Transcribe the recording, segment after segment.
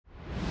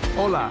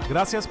Hola,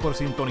 gracias por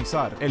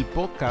sintonizar el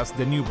podcast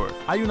de New Birth.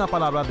 Hay una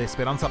palabra de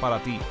esperanza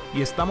para ti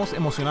y estamos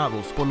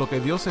emocionados por lo que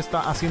Dios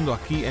está haciendo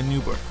aquí en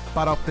New Birth.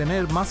 Para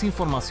obtener más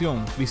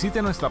información,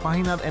 visite nuestra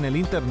página en el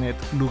internet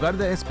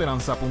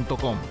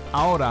lugardeesperanza.com.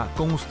 Ahora,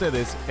 con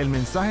ustedes, el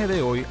mensaje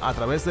de hoy a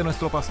través de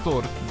nuestro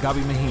pastor,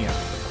 Gaby Mejía.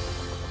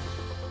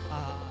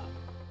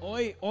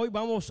 Hoy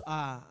vamos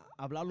a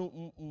hablar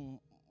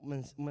un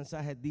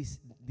mensaje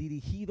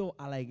dirigido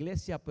a la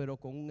iglesia, pero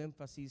con un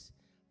énfasis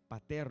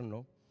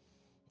paterno.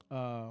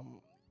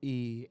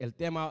 Y el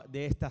tema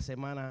de esta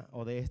semana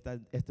o de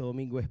este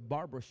domingo es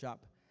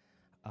barbershop,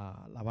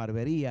 la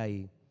barbería.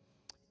 Y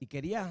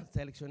quería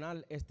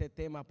seleccionar este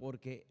tema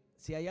porque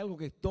si hay algo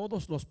que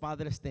todos los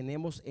padres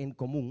tenemos en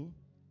común,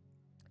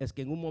 es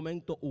que en un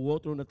momento u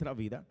otro de nuestra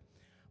vida,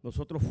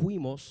 nosotros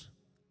fuimos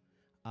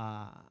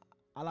a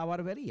la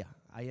barbería.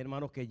 Hay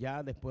hermanos que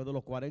ya después de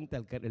los 40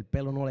 el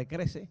pelo no le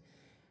crece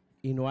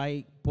y no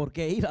hay por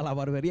qué ir a la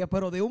barbería,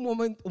 pero de un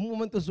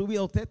momento en su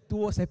vida usted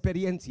tuvo esa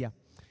experiencia.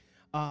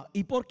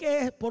 ¿Y por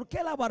qué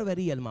la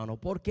barbería, hermano?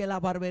 Porque la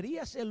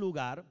barbería es el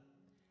lugar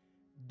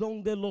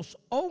donde los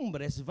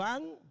hombres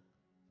van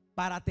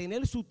para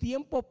tener su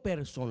tiempo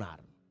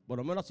personal. Por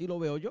lo menos así lo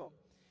veo yo.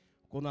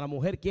 Cuando la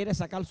mujer quiere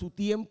sacar su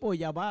tiempo,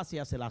 ella va, se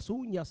hace las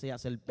uñas, se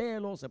hace el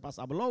pelo, se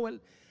pasa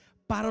blower.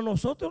 Para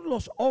nosotros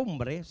los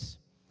hombres,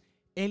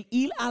 el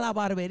ir a la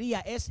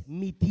barbería es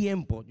mi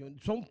tiempo.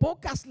 Son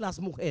pocas las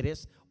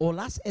mujeres o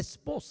las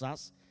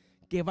esposas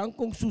que van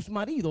con sus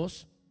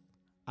maridos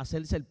a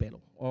hacerse el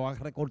pelo o a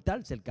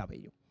recortarse el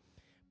cabello,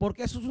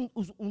 porque eso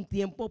es un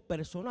tiempo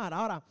personal.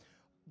 Ahora,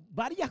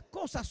 varias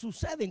cosas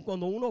suceden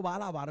cuando uno va a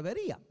la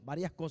barbería.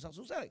 Varias cosas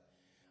suceden.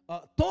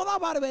 Toda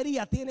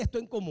barbería tiene esto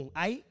en común.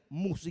 Hay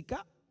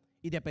música.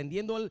 Y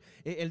dependiendo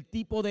el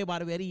tipo de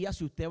barbería,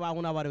 si usted va a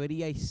una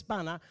barbería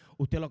hispana,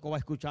 usted lo que va a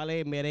escuchar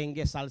es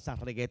merengue, salsa,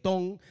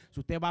 reggaetón. Si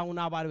usted va a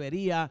una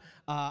barbería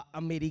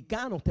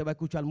americana, usted va a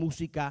escuchar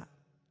música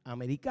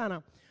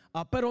americana.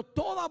 Pero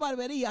toda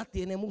barbería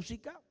tiene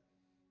música.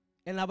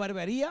 En la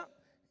barbería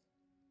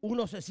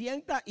uno se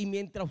sienta y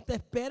mientras usted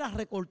espera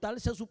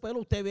recortarse su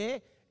pelo, usted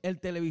ve el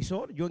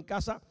televisor. Yo en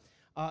casa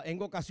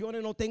en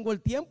ocasiones no tengo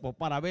el tiempo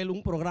para ver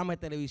un programa de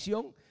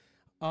televisión.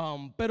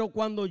 Pero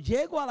cuando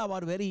llego a la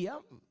barbería,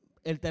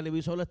 el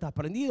televisor está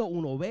prendido,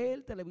 uno ve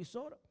el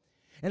televisor.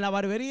 En la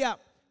barbería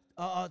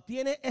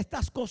tiene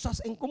estas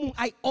cosas en común.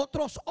 Hay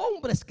otros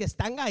hombres que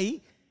están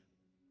ahí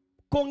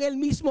con el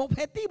mismo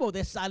objetivo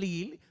de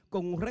salir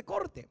con un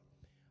recorte.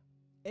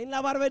 En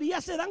la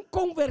barbería se dan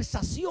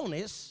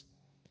conversaciones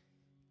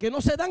que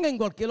no se dan en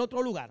cualquier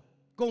otro lugar.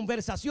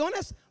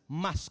 Conversaciones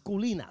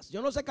masculinas.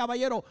 Yo no sé,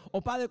 caballero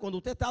o padre, cuando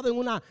usted ha estado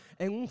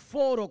en un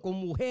foro con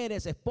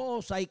mujeres,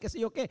 esposas y qué sé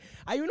yo qué,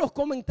 hay unos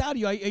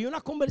comentarios, hay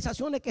unas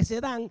conversaciones que se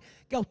dan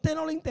que a usted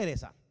no le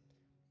interesa.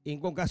 Y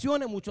en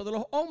ocasiones muchos de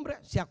los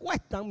hombres se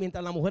acuestan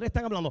mientras las mujeres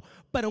están hablando.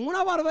 Pero en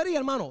una barbería,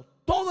 hermano,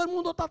 todo el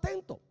mundo está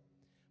atento.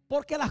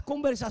 Porque las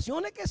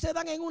conversaciones que se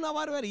dan en una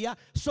barbería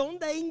son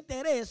de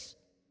interés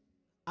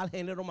al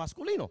género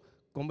masculino.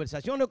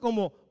 Conversaciones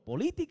como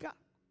política,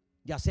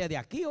 ya sea de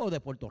aquí o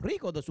de Puerto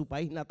Rico, de su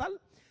país natal,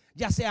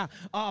 ya sea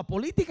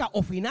política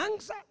o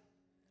finanza.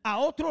 A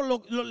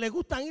otros les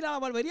gustan ir a la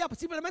barbería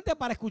simplemente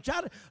para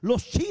escuchar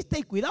los chistes.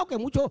 Y cuidado que a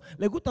muchos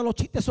les gustan los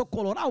chistes, son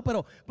colorados,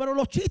 pero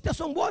los chistes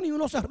son buenos y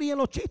uno se ríe en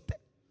los chistes.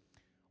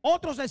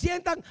 Otros se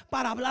sientan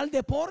para hablar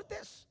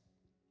deportes.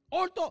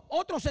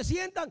 Otros se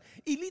sientan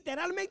y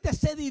literalmente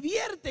se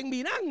divierten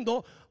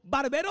mirando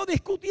barberos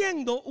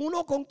discutiendo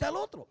uno contra el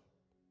otro.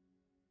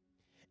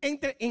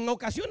 En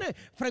ocasiones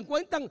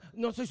frecuentan,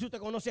 no sé si usted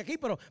conoce aquí,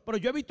 pero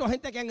yo he visto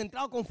gente que han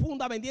entrado con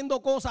funda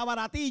vendiendo cosas,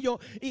 baratillos,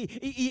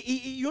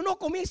 y uno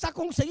comienza a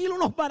conseguir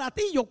unos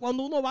baratillos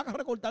cuando uno va a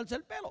recortarse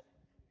el pelo.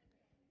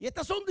 Y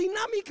estas son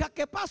dinámicas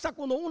que pasa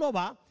cuando uno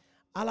va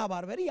a la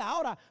barbería.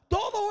 Ahora,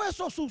 todo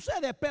eso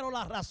sucede, pero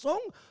la razón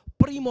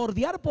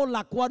primordial por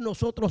la cual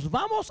nosotros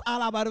vamos a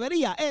la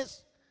barbería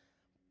es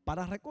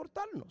para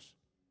recortarnos,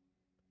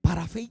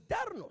 para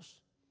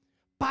afeitarnos,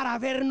 para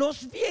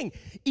vernos bien.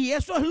 Y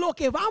eso es lo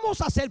que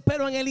vamos a hacer.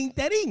 Pero en el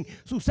interín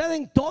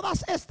suceden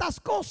todas estas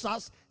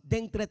cosas de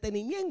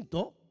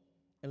entretenimiento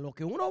en lo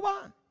que uno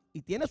va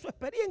y tiene su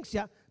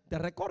experiencia de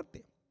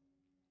recorte.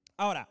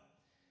 Ahora,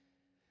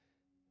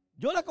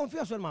 yo le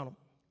confieso, hermano,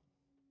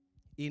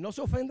 y no se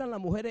ofendan las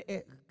mujeres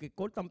que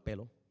cortan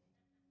pelo,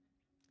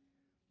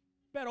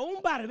 pero un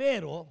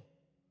barbero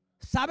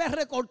sabe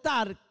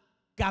recortar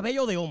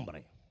cabello de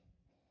hombre.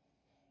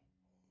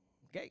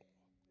 ¿Ok?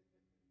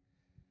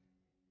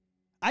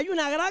 Hay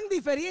una gran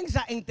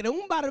diferencia entre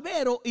un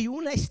barbero y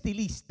un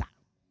estilista.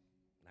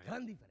 Una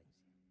gran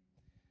diferencia.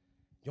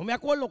 Yo me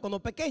acuerdo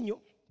cuando pequeño,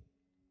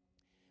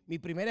 mi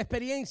primera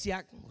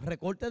experiencia,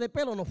 recorte de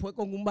pelo, no fue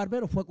con un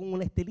barbero, fue con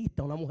un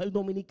estilista, una mujer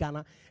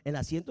dominicana en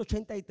la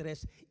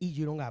 183 y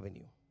Girón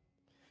Avenue.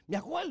 Me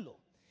acuerdo.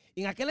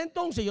 En aquel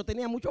entonces yo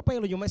tenía mucho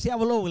pelo, yo me hacía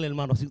blower,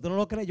 hermano. Si usted no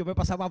lo cree, yo me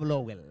pasaba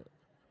blower.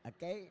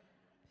 ¿Ok?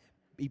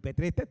 Y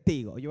Petri es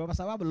testigo, yo me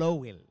pasaba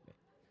blower.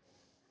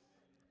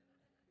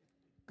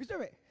 ¿Qué usted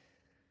ve?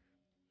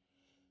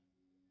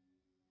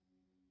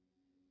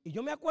 Y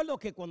yo me acuerdo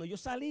que cuando yo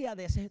salía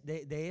de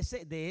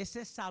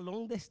ese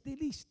salón de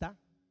estilista,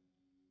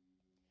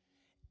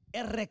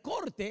 el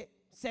recorte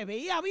se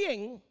veía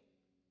bien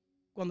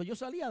cuando yo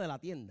salía de la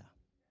tienda.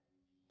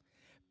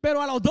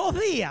 Pero a los 2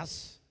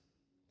 días,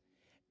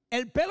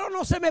 el pelo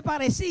no se me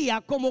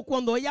parecía como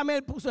cuando ella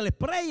me puso el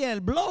spray,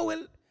 el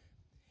blower.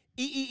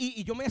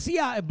 Y yo me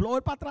hacía el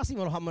blower para atrás y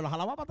me lo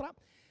jalaba para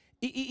atrás.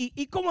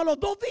 Y como a los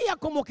 2 días,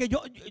 como que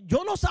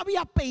yo no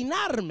sabía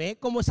peinarme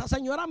como esa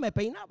señora me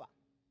peinaba.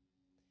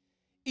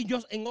 Y yo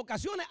en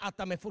ocasiones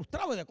hasta me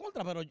frustraba de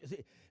contra, pero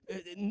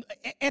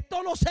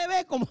esto no se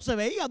ve como se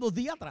veía 2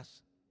 días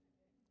atrás.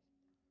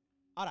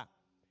 Ahora,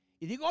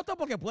 y digo esto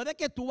porque puede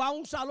que tú vas a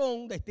un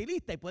salón de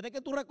estilista y puede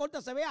que tu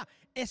recorte se vea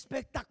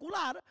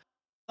espectacular.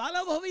 Dale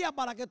 2 días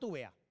para que tú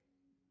veas.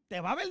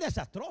 Te va a ver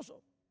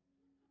desastroso.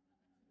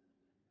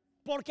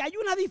 Porque hay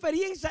una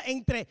diferencia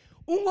entre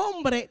un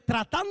hombre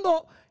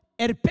tratando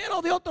el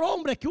pelo de otro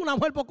hombre que una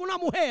mujer, porque una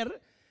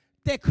mujer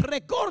te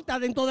recorta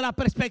dentro de la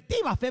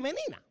perspectiva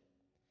femenina.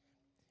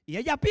 Y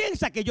ella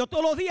piensa que yo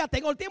todos los días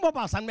tengo el tiempo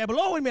para pasarme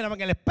blow y mirarme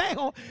en el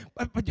espejo.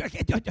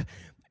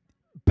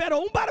 Pero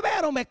un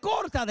barbero me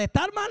corta de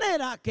tal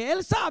manera que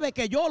él sabe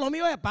que yo lo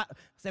mío es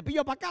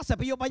cepillo para acá,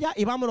 cepillo para allá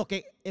y vámonos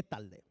que es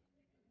tarde.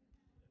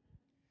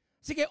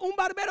 Así que un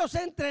barbero se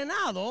ha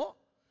entrenado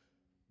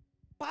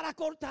para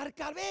cortar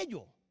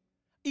cabello.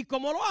 ¿Y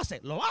cómo lo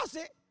hace? Lo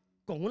hace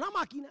con una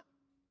máquina.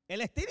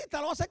 El estilista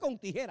lo hace con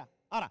tijera.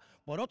 Ahora,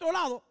 por otro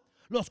lado,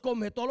 los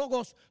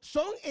cosmetólogos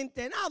son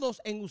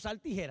entrenados en usar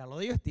tijeras. Lo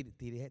de ellos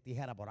es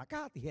tijera por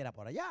acá, tijera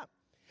por allá.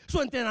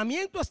 Su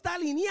entrenamiento está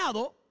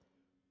alineado.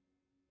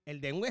 El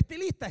de un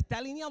estilista está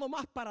alineado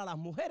más para las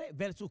mujeres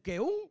versus que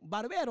un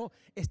barbero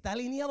está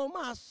alineado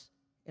más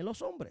en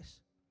los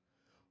hombres.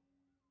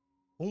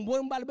 Un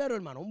buen barbero,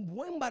 hermano, un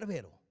buen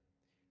barbero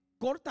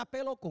corta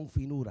pelo con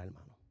finura,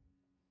 hermano.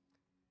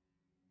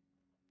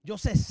 Yo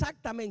sé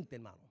exactamente,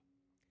 hermano.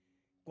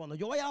 Cuando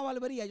yo vaya a la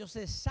barbería, yo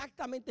sé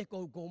exactamente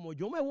cómo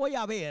yo me voy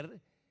a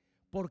ver,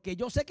 porque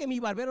yo sé que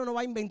mi barbero no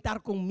va a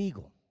inventar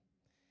conmigo.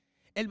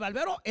 El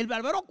barbero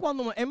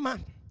cuando, es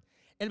más,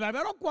 el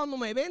barbero cuando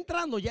me ve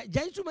entrando, ya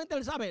en su mente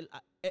él sabe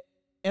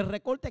el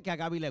recorte que a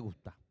Gaby le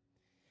gusta.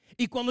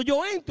 Y cuando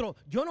yo entro,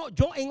 yo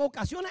en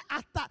ocasiones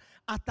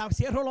hasta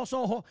cierro los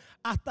ojos,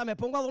 hasta me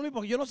pongo a dormir,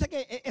 porque yo no sé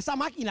que esa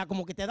máquina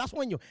como que te da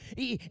sueño.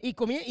 Y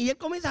él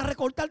comienza a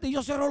recortarte y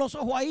yo cierro los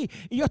ojos ahí.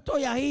 Y yo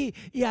estoy ahí.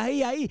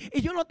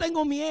 Y yo no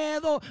tengo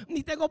miedo,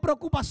 ni tengo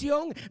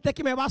preocupación de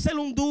que me va a hacer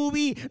un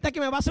dubi, de que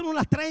me va a hacer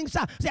unas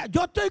trenzas. O sea,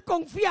 yo estoy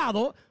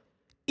confiado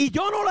y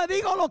yo no le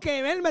digo lo que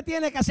él me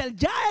tiene que hacer.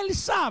 Ya él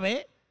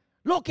sabe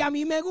lo que a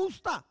mí me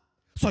gusta.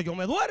 Yo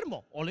me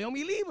duermo, o leo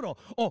mi libro,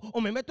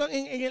 o me meto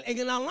en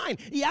el online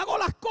y hago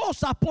las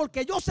cosas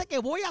porque yo sé que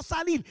voy a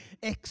salir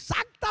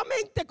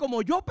exactamente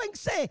como yo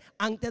pensé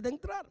antes de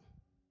entrar.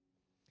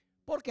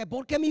 ¿Por qué?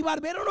 Porque mi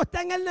barbero no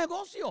está en el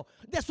negocio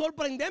de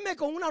sorprenderme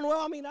con una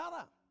nueva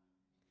mirada.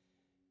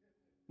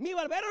 Mi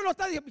barbero no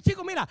está diciendo,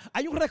 chico, mira,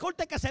 hay un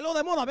recorte que se lo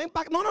de moda, ven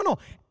para acá. No.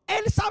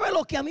 Él sabe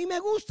lo que a mí me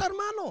gusta,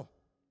 hermano.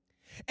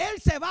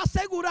 Él se va a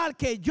asegurar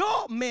que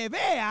yo me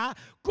vea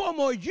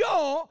como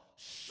yo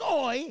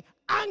soy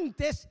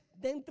antes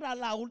de entrar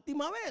la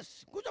última vez.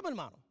 Escúchame,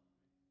 hermano.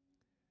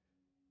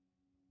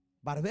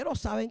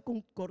 Barberos saben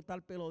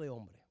cortar pelo de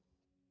hombre.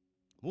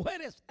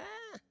 Mujeres,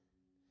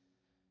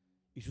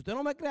 Y si usted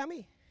no me cree a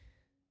mí,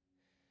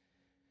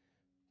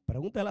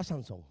 pregúntele a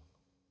Sansón.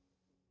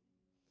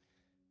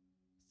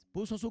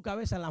 Puso su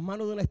cabeza en las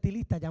manos de una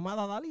estilista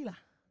llamada Dalila.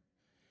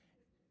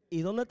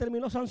 ¿Y dónde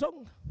terminó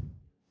Sansón?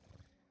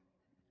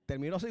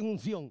 Terminó sin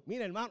unción.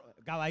 Mire, hermano,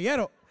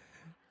 caballero,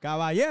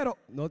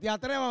 no te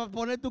atrevas a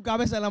poner tu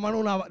cabeza en la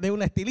mano de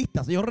una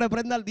estilista. Señor,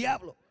 reprenda al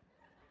diablo.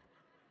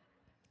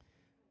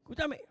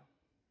 Escúchame.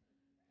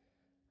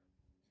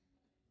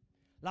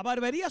 La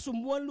barbería es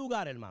un buen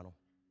lugar, hermano,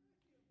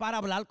 para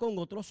hablar con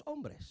otros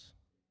hombres.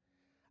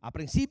 A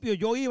principio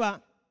yo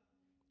iba,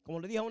 como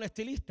le dije, a un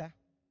estilista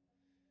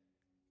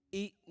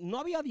y no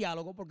había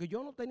diálogo porque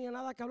yo no tenía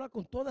nada que hablar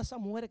con todas esas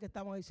mujeres que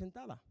estaban ahí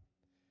sentadas.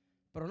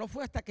 Pero no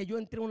fue hasta que yo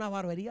entré a una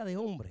barbería de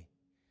hombre.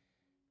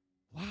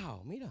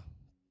 Wow, mira,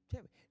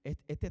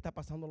 este está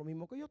pasando lo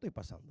mismo que yo estoy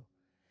pasando.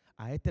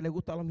 A este le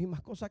gustan las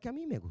mismas cosas que a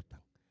mí me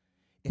gustan.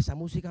 Esa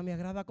música me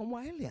agrada como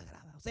a él le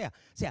agrada. O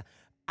sea,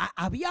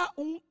 había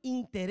un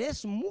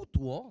interés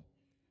mutuo.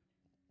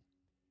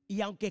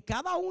 Y aunque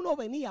cada uno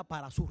venía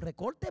para su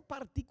recorte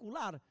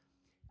particular,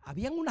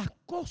 habían unas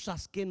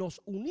cosas que nos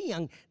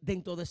unían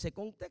dentro de ese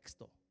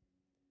contexto.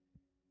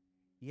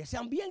 Y ese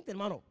ambiente,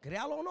 hermano,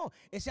 créalo o no,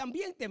 ese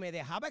ambiente me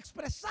dejaba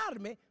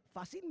expresarme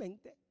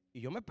fácilmente. Y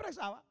yo me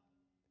expresaba.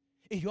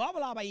 Y yo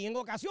hablaba y en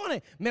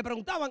ocasiones me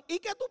preguntaban, ¿y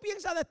qué tú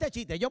piensas de este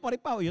chiste? Yo por ahí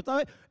para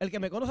abajo, el que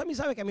me conoce a mí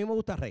sabe que a mí me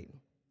gusta reír.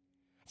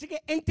 Así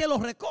que entre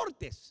los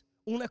recortes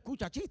uno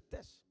escucha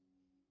chistes.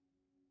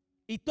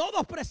 Y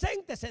todos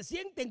presentes se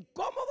sienten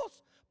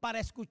cómodos para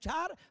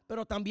escuchar,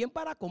 pero también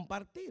para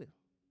compartir.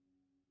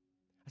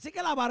 Así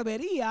que la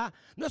barbería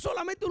no es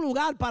solamente un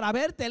lugar para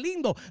verte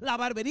lindo. La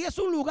barbería es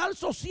un lugar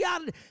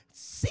social,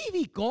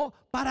 cívico.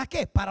 ¿Para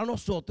qué? Para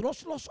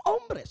nosotros los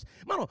hombres.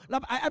 Hermano,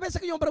 hay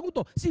veces que yo me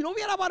pregunto, si no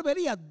hubiera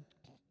barbería,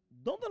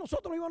 ¿dónde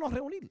nosotros íbamos a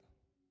reunir?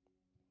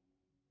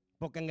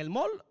 Porque en el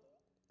mall,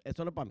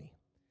 eso no es para mí.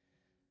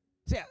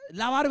 O sea,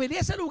 la barbería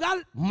es el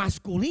lugar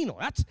masculino.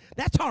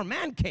 That's our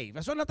man cave.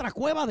 Eso es nuestra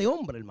cueva de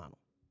hombre, hermano.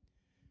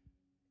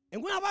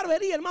 En una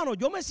barbería, hermano,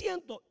 yo me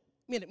siento,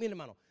 mire,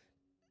 hermano,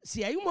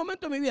 si hay un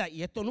momento en mi vida,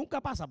 y esto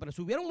nunca pasa, pero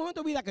si hubiera un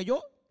momento en mi vida que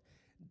yo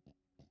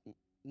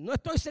no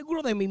estoy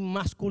seguro de mi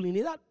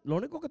masculinidad, lo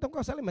único que tengo que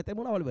hacer es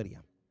meterme una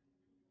barbería.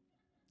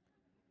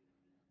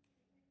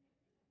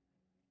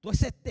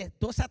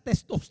 Toda esa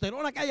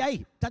testosterona que hay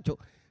ahí, chacho,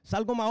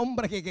 salgo más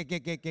hombre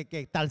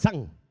que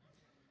Tarzán.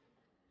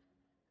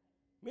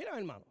 Mira,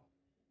 hermano,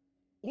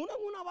 uno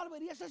en una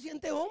barbería se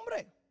siente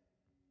hombre.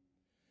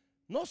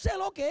 No sé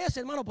lo que es,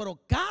 hermano, pero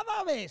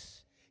cada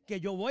vez que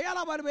yo voy a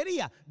la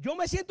barbería, yo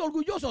me siento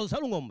orgulloso de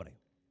ser un hombre.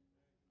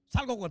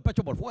 Salgo con el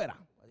pecho por fuera.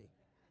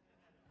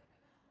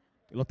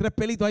 Y los 3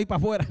 pelitos ahí para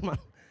afuera,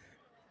 hermano.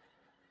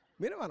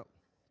 Mira, hermano.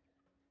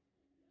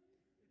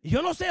 Y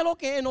yo no sé lo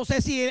que es, no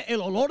sé si el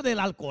olor del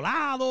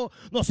alcoholado,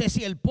 no sé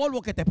si el polvo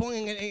que te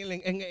ponen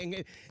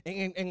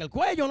en el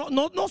cuello,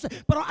 no sé.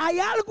 Pero hay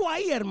algo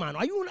ahí, hermano.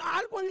 Hay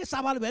algo en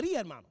esa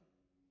barbería, hermano,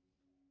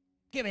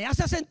 que me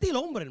hace sentir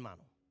hombre,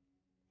 hermano.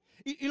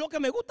 Y lo que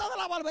me gusta de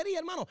la barbería,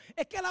 hermano,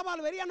 es que la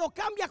barbería no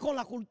cambia con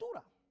la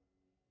cultura.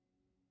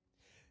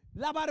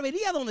 La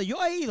barbería donde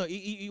yo he ido,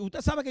 y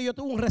usted sabe que yo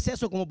tuve un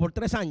receso como por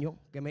 3 años,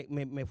 que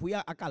me fui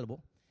a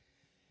calvo,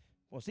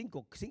 o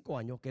 5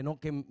 años,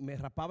 que me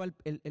rapaba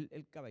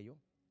el cabello.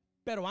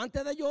 Pero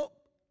antes de yo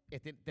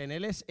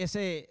tener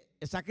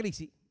esa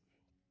crisis,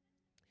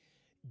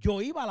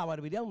 yo iba a la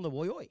barbería donde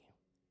voy hoy.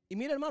 Y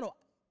mire, hermano,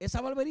 esa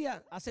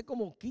barbería, hace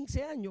como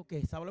 15 años que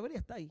esa barbería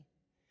está ahí.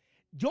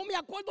 Yo me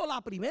acuerdo la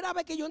primera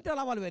vez que yo entré a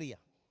la barbería.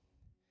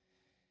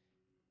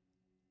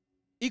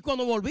 Y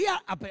cuando volví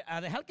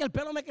a dejar que el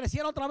pelo me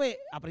creciera otra vez,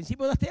 a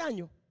principios de este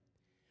año,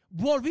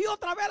 volví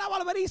otra vez a la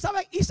barbería.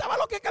 ¿Y sabe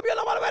lo que cambió en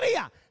la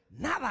barbería?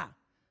 Nada.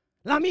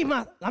 La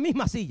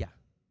misma silla,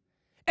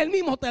 el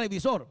mismo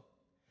televisor,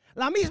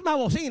 la misma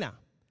bocina,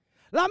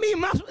 la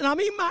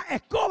misma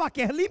escoba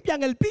que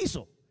limpian el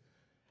piso,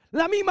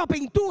 la misma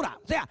pintura.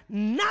 O sea,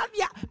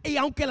 nadie, y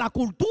aunque la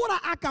cultura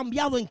ha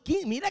cambiado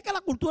mire que la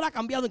cultura ha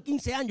cambiado en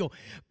 15 años,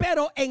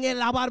 pero en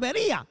la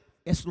barbería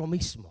es lo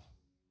mismo.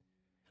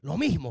 Lo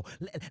mismo,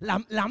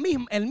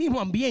 el mismo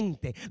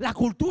ambiente, la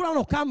cultura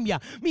no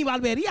cambia. Mi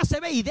barbería se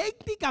ve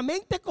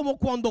idénticamente como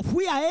cuando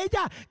fui a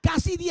ella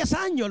casi 10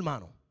 años,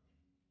 hermano.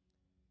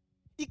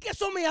 ¿Y qué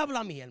eso me habla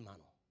a mí,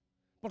 hermano?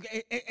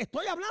 Porque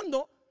estoy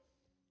hablando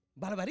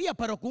barbería,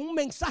 pero con un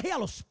mensaje a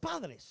los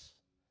padres.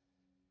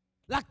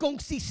 La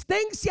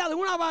consistencia de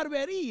una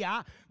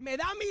barbería me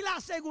da a mí la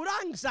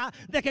aseguranza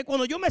de que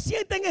cuando yo me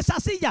siente en esa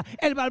silla,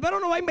 el barbero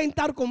no va a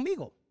inventar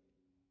conmigo.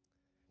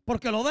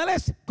 Porque lo de él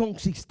es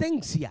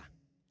consistencia.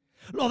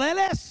 Lo de él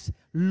es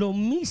lo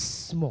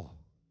mismo.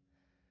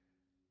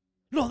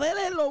 Lo de él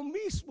es lo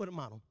mismo,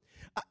 hermano.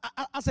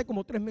 Hace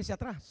como 3 meses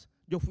atrás,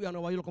 yo fui a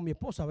Nueva York con mi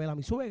esposa a ver a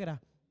mi suegra.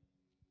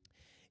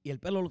 Y el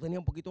pelo lo tenía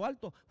un poquito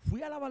alto.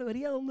 Fui a la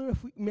barbería donde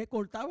me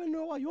cortaba en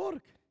Nueva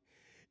York.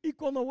 Y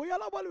cuando voy a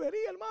la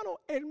barbería,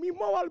 hermano, el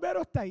mismo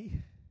barbero está ahí.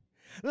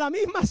 La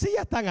misma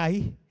silla están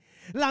ahí.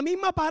 La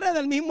misma pared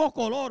del mismo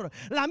color.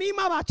 La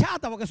misma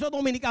bachata, porque soy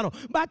dominicano.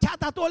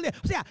 Bachata todo el día.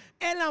 O sea,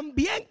 el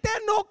ambiente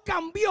no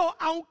cambió,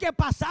 aunque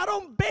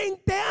pasaron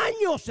 20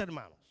 años,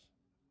 hermanos.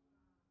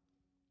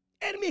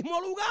 El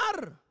mismo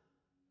lugar.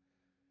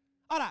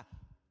 Ahora,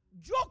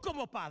 yo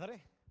como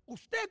padre,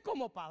 usted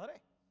como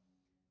padre,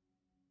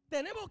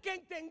 tenemos que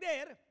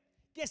entender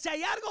que si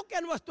hay algo que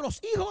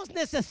nuestros hijos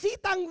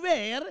necesitan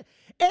ver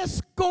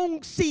es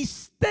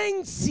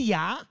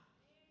consistencia.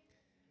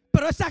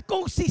 Pero esa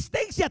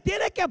consistencia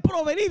tiene que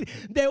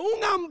provenir de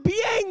un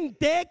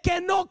ambiente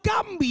que no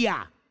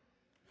cambia.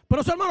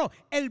 Pero eso, hermano,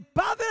 el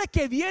padre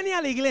que viene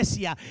a la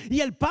iglesia y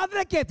el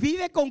padre que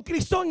vive con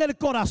Cristo en el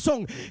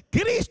corazón,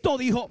 Cristo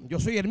dijo, yo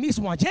soy el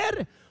mismo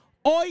ayer,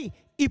 hoy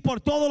y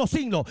por todos los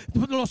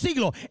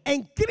siglos.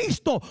 En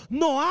Cristo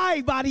no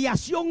hay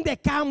variación de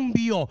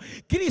cambio.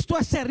 Cristo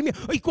es el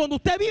mismo. Y cuando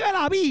usted vive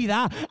la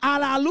vida a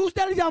la luz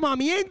del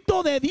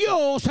llamamiento de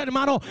Dios,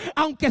 hermano,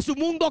 aunque su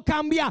mundo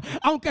cambia,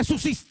 aunque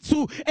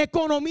su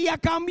economía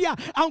cambia,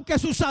 aunque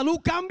su salud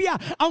cambia,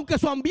 aunque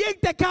su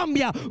ambiente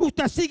cambia,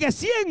 usted sigue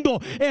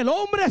siendo el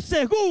hombre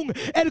según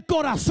el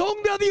corazón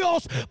de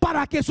Dios,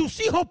 para que sus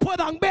hijos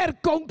puedan ver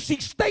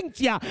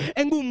consistencia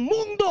en un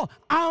mundo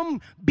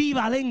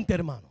ambivalente,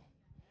 hermano.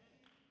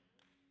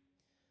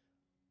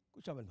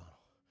 Escúchame, hermano.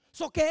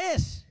 ¿Qué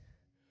es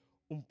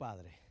un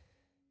padre?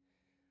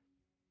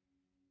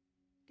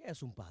 ¿Qué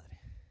es un padre?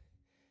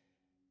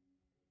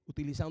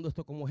 Utilizando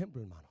esto como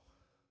ejemplo, hermano.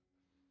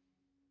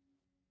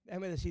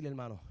 Déjeme decirle,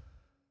 hermano,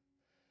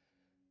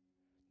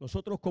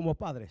 nosotros como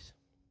padres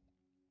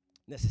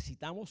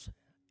necesitamos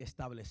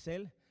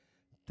establecer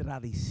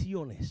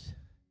tradiciones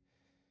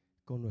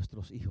con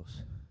nuestros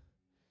hijos.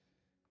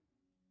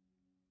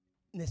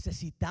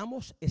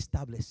 necesitamos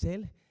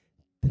establecer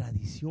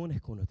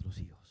tradiciones con nuestros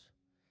hijos.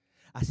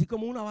 Así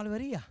como una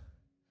barbería.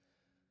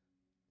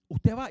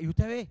 Usted va y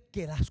usted ve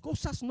que las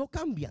cosas no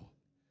cambian.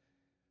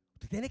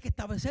 Usted tiene que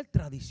establecer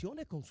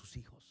tradiciones con sus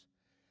hijos.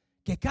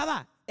 Que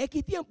cada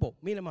X tiempo,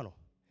 mire hermano,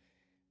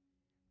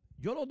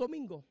 yo los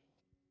domingos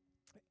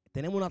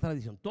tenemos una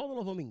tradición. Todos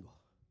los domingos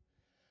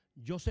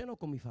yo ceno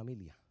con mi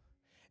familia.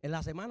 En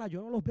la semana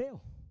yo no los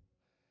veo.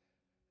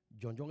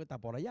 John está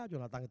por allá,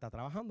 Jonathan está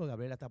trabajando,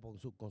 Gabriela está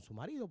con su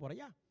marido por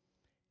allá.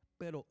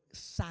 Pero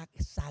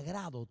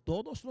sagrado,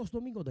 todos los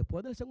domingos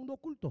después del segundo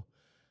culto,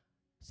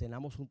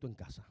 cenamos juntos en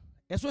casa.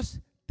 Eso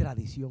es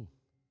tradición.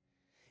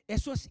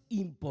 Eso es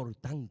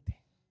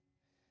importante.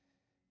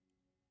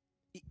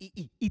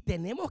 Y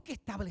tenemos que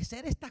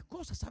establecer estas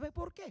cosas. ¿Sabe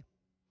por qué?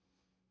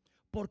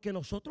 Porque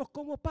nosotros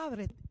como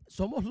padres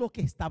somos los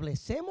que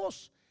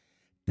establecemos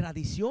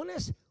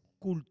tradiciones,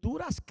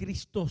 culturas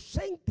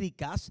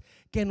cristocéntricas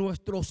que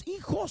nuestros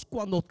hijos,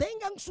 cuando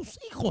tengan sus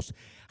hijos,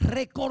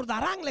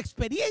 recordarán la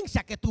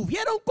experiencia que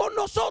tuvieron con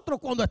nosotros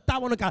cuando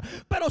estábamos en casa.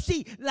 Pero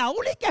sí, la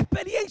única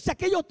experiencia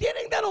que ellos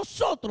tienen de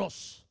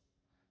nosotros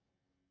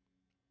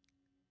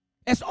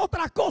es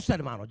otra cosa,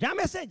 hermano.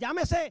 Llámese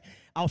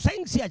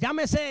ausencia,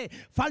 llámese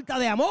falta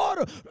de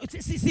amor.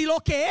 Si lo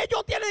que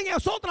ellos tienen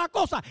es otra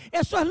cosa,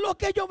 eso es lo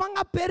que ellos van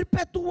a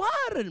perpetuar,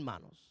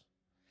 hermanos.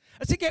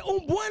 Así que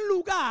un buen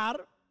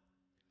lugar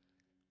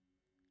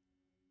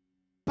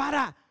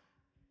para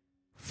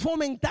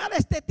fomentar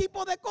este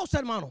tipo de cosas,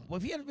 hermano,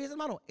 pues fíjense,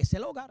 hermano, es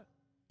el hogar.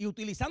 Y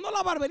utilizando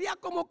la barbería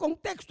como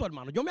contexto,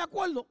 hermano. Yo me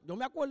acuerdo.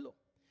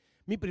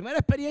 Mi primera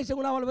experiencia en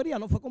una barbería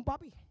no fue con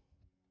papi.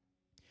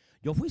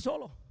 Yo fui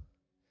solo,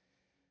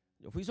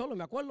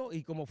 me acuerdo.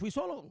 Y como fui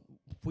solo,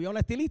 fui a una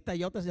estilista y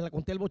yo se le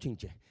conté el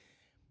bochinche.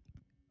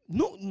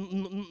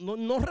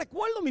 No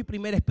recuerdo mi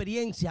primera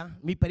experiencia.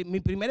 Mi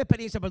primera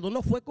experiencia, perdón,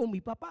 no fue con mi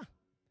papá.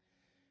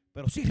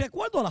 Pero sí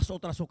recuerdo las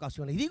otras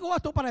ocasiones. Y digo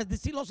esto para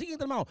decir lo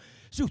siguiente, hermano.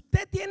 Si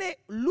usted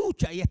tiene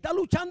lucha y está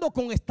luchando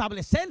con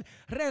establecer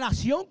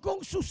relación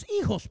con sus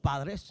hijos,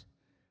 padres,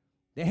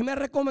 déjeme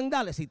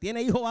recomendarle, si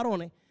tiene hijos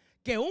varones,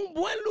 que un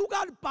buen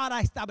lugar para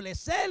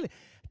establecer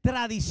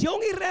tradición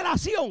y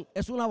relación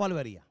es una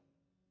barbería.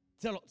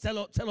 Se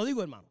lo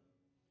digo, hermano.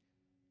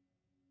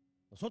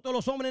 Nosotros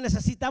los hombres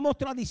necesitamos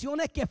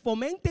tradiciones que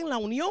fomenten la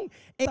unión.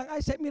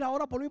 Mira,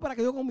 ahora por mí para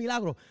que yo haga un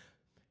milagro.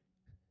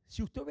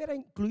 Si usted hubiera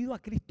incluido a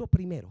Cristo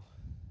primero,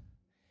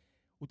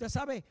 usted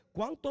sabe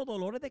cuántos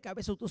dolores de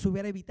cabeza usted se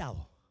hubiera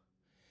evitado.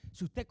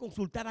 Si usted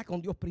consultara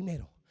con Dios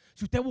primero,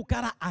 si usted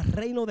buscara al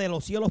reino de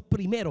los cielos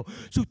primero,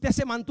 si usted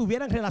se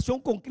mantuviera en relación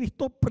con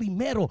Cristo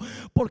primero,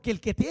 porque el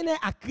que tiene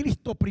a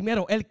Cristo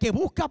primero, el que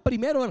busca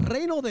primero el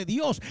reino de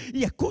Dios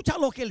y escucha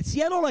lo que el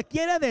cielo le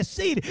quiere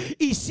decir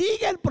y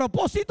sigue el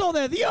propósito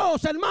de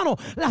Dios, hermano,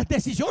 las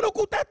decisiones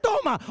que usted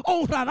toma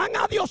honrarán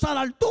a Dios a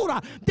la altura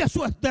de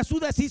su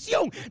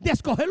decisión de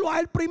escogerlo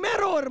a él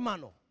primero,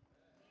 hermano.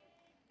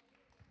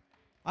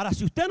 Ahora,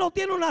 si usted no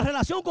tiene una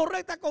relación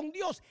correcta con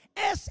Dios,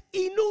 es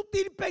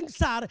inútil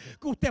pensar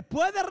que usted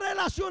puede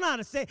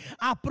relacionarse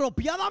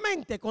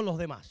apropiadamente con los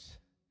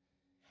demás.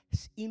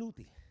 Es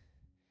inútil.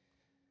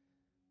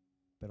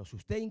 Pero si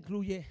usted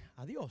incluye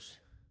a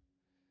Dios,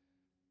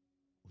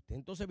 usted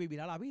entonces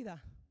vivirá la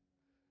vida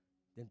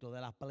dentro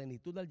de la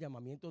plenitud del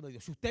llamamiento de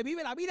Dios. Si usted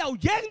vive la vida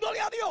huyéndole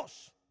a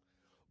Dios,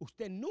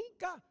 usted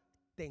nunca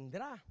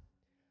tendrá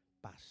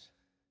paz.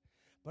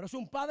 Pero es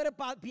un padre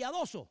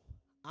piadoso,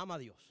 ama a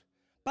Dios.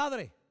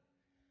 Padre,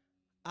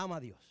 ama a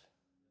Dios.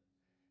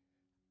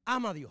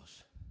 Ama a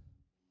Dios.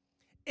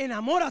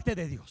 Enamórate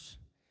de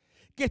Dios.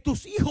 Que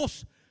tus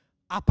hijos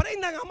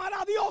aprendan a amar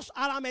a Dios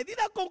a la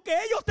medida con que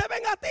ellos te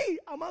ven a ti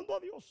amando a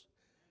Dios.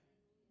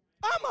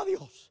 Ama a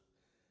Dios.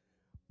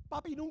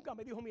 Papi nunca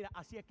me dijo, mira,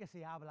 así es que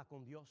se habla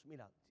con Dios.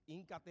 Mira,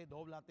 híncate,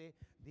 dóblate,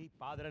 di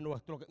Padre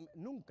nuestro.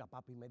 Nunca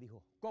papi me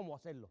dijo cómo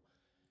hacerlo.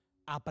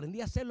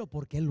 Aprendí a hacerlo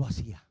porque él lo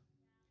hacía.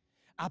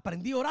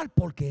 Aprendí a orar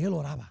porque él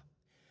oraba.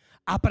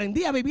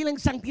 Aprendí a vivir en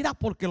santidad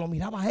porque lo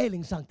miraba a él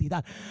en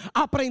santidad.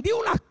 Aprendí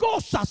unas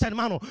cosas,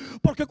 hermano,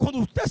 porque cuando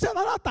usted se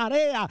da la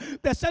tarea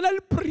de ser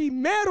el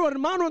primero,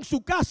 hermano, en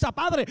su casa,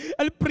 padre,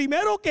 el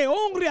primero que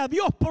honre a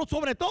Dios por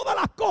sobre todas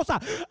las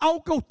cosas,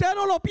 aunque usted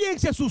no lo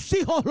piense, sus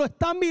hijos lo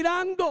están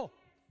mirando.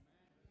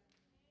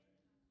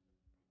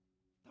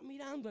 Están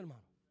mirando,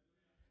 hermano.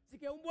 Así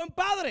que un buen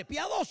padre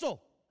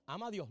piadoso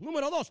ama a Dios.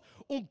 Número 2,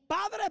 un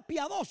padre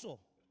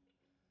piadoso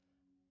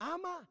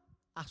ama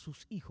a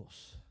sus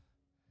hijos.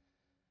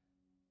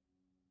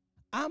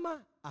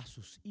 Ama a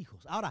sus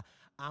hijos. Ahora,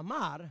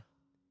 amar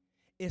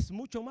es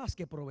mucho más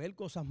que proveer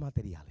cosas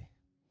materiales.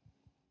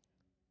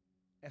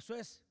 Eso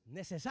es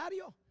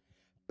necesario,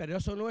 pero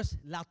eso no es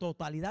la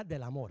totalidad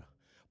del amor.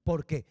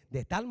 Porque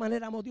de tal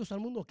manera amó Dios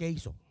al mundo que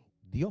hizo.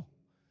 Dio. O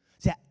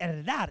sea,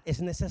 el dar es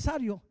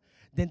necesario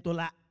dentro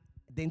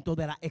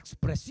de la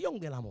expresión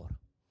del amor.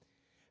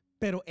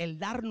 Pero el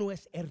dar no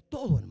es el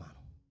todo,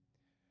 hermano.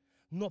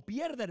 No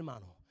pierde,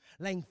 hermano,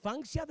 la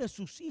infancia de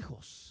sus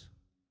hijos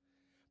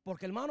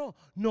Porque, hermano,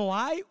 no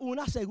hay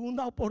una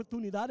segunda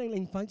oportunidad en la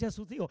infancia de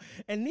sus hijos.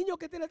 El niño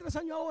que tiene 3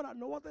 años ahora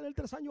no va a tener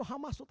 3 años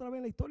jamás otra vez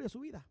en la historia de su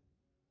vida.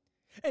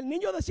 El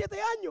niño de 7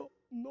 años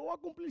no va a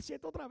cumplir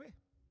 7 otra vez.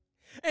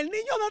 El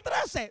niño de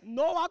 13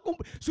 no va a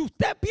cumplir. Si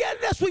usted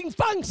pierde su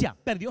infancia,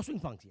 perdió su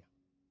infancia.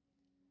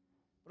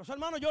 Pero eso,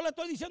 hermano, yo le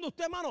estoy diciendo a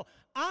usted, hermano,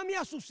 ame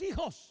a sus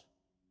hijos.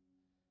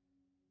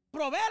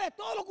 Provéele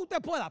todo lo que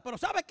usted pueda. Pero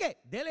 ¿sabe qué?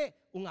 Dele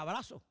un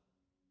abrazo.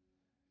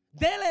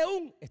 Dele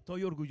un,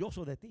 estoy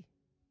orgulloso de ti.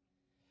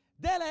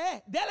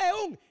 Dele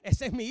un,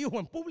 ese es mi hijo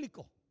en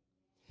público.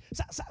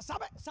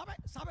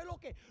 ¿Sabe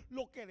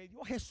lo que le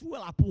dio a Jesús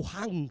la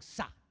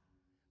pujanza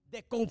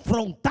de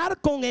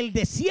confrontar con el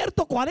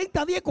desierto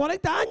 40 días,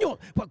 40 años,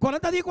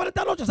 40 días,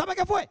 40 noches? ¿Sabe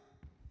qué fue?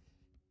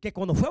 Que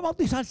cuando fue a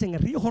bautizarse en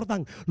el río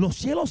Jordán, los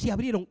cielos se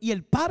abrieron y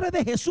el Padre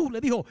de Jesús le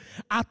dijo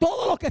a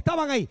todos los que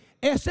estaban ahí: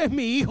 ese es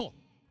mi hijo.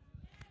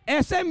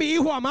 Ese es mi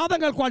hijo amado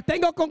en el cual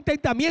tengo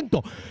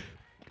contentamiento.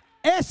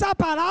 Esa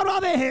palabra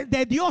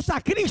de Dios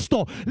a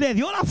Cristo le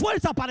dio la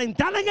fuerza para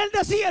entrar en el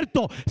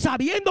desierto,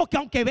 sabiendo que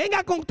aunque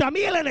venga contra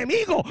mí el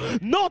enemigo,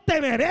 no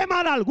temeré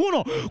mal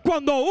alguno.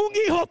 Cuando un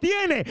hijo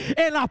tiene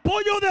el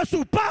apoyo de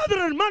su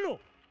padre, hermano.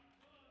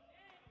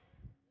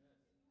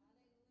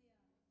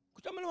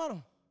 Escúchame,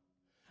 hermano.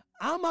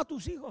 Ama a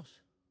tus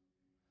hijos.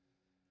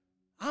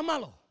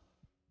 Ámalo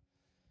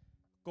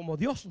como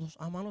Dios nos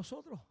ama a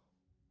nosotros.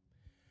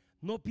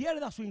 No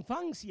pierda su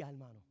infancia,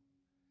 hermano.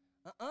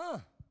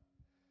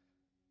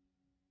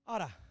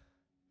 Ahora,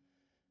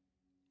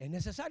 es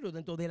necesario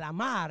dentro del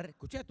amar,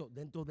 escuche esto,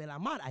 dentro del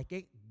amar hay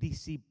que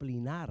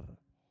disciplinar.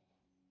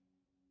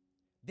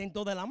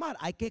 Dentro del amar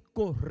hay que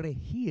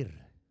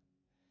corregir.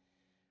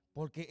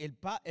 Porque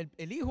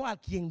el hijo a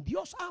quien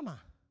Dios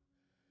ama,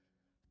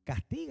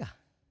 castiga.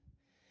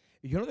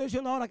 Y yo no estoy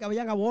diciendo ahora que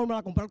vayan a Walmart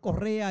a comprar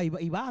correa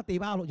y bate y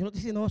balo. Yo no estoy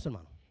diciendo eso,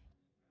 hermano.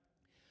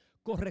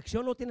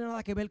 Corrección no tiene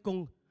nada que ver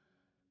con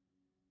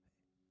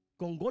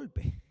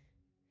golpe.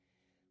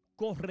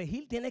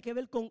 Corregir tiene que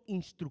ver con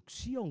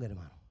instrucción,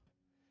 hermano.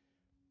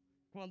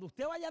 Cuando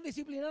usted vaya a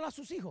disciplinar a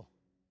sus hijos,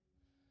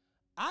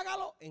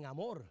 hágalo en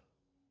amor.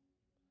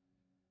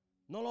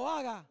 No lo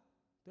haga,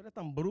 tú eres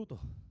tan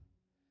bruto.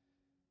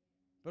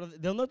 Pero ¿de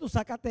dónde tú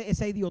sacaste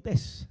esa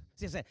idiotez?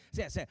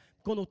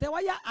 Cuando usted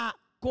vaya a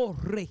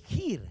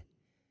corregir,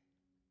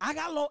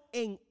 hágalo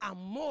en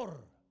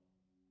amor.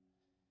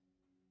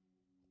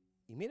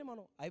 Y mire,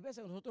 hermano, hay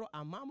veces que nosotros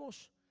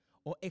amamos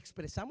o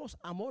expresamos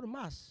amor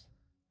más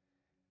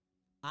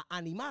a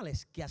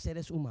animales que a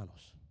seres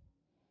humanos.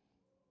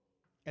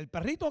 El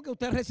perrito que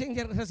usted recién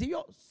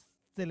recibió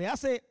se le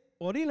hace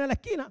orina en la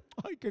esquina.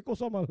 Ay, qué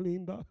cosa más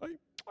linda.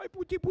 Ay,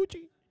 puchi,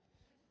 puchi.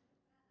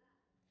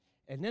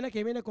 El nene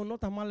que viene con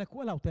notas mal a la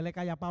escuela, usted le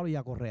cae a palo y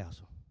a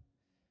correazo.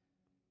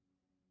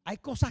 Hay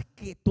cosas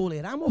que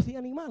toleramos de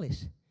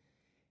animales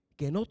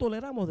que no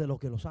toleramos de lo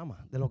que nos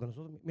ama, de lo que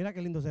nosotros. Mira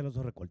qué lindo se nos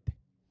recorte.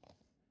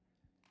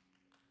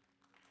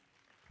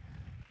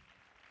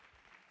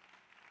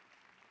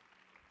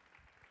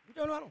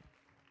 Hermano,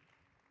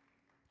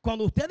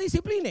 cuando usted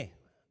discipline,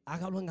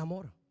 hágalo en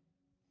amor.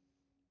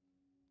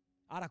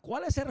 Ahora,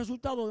 ¿cuál es el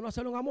resultado de no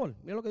hacerlo en amor?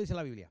 Mira lo que dice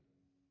la Biblia.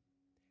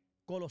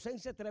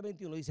 Colosenses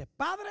 3:21 dice: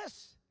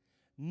 padres,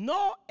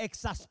 no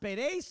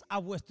exasperéis a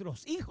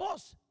vuestros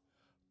hijos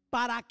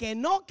para que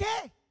no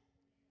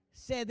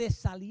se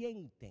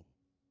desalienten.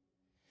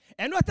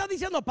 Él no está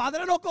diciendo,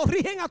 padre, no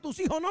corrigen a tus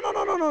hijos.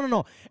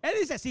 No. Él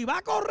dice, si va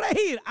a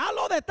corregir,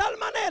 hazlo de tal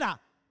manera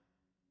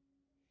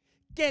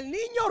que el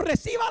niño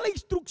reciba la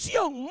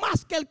instrucción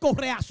más que el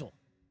correazo.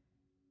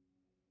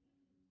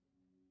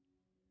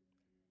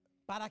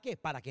 ¿Para qué?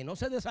 Para que no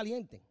se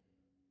desalienten.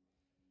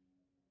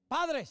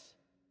 Padres,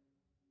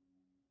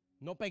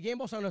 no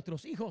peguemos a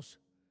nuestros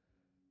hijos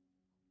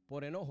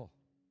por enojo.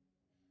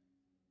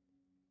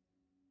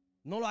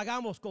 No lo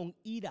hagamos con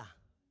ira.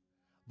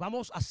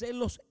 Vamos a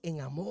hacerlos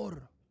en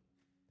amor.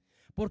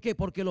 ¿Por qué?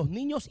 Porque los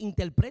niños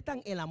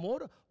interpretan el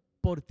amor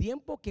por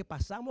tiempo que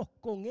pasamos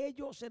con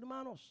ellos,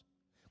 hermanos.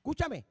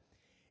 Escúchame,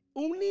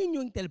 un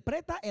niño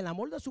interpreta el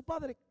amor de su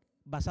padre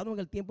basado en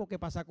el tiempo que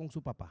pasa con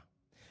su papá.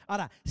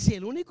 Ahora, si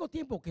el único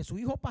tiempo que su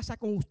hijo pasa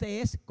con usted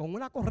es con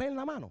una correa en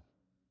la mano,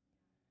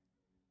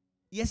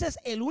 y ese es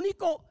el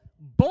único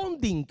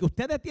bonding que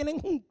ustedes tienen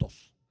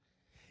juntos,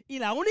 y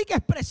la única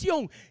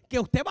expresión que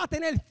usted va a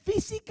tener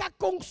física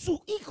con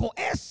su hijo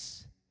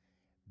es,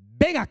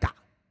 ven acá.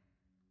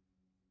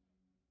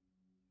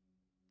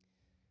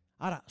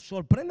 Ahora,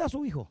 sorprenda a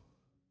su hijo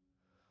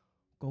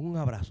con un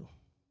abrazo.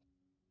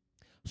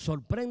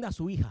 Sorprenda a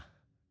su hija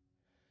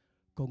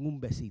con un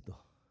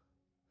besito.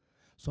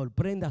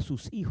 Sorprenda a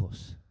sus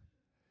hijos.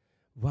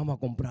 Vamos a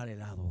comprar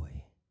helado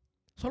hoy.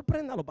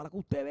 Sorpréndalo para que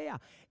usted vea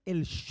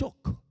el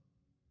shock.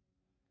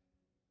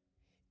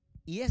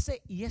 Y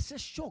ese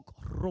shock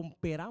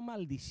romperá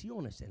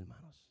maldiciones,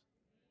 hermanos.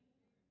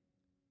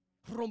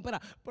 Romperá.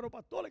 Pero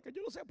pastores, que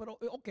yo no sé, pero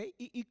ok.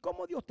 ¿Y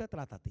cómo Dios te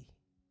trata a ti?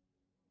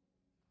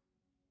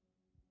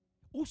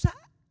 Usa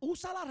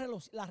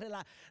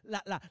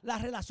la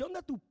relación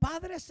de tu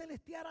Padre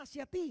Celestial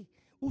hacia ti.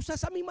 usa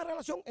esa misma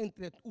relación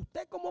entre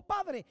usted como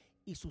padre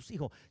y sus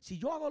hijos. Si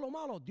yo hago lo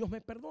malo, Dios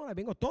me perdona.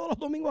 Vengo todos los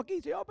domingos aquí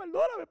y digo,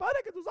 perdóname, Padre,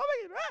 que tú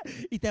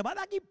sabes. Y te van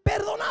aquí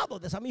perdonado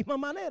de esa misma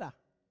manera.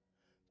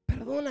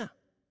 Perdona.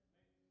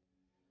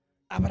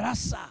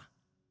 Abraza.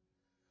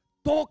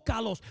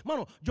 Tócalos.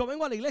 Mano, yo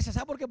vengo a la iglesia,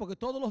 ¿sabe por qué? Porque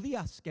todos los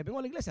días que vengo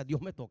a la iglesia,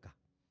 Dios me toca.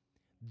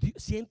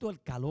 Siento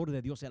el calor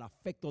de Dios, el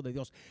afecto de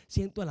Dios.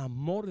 Siento el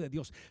amor de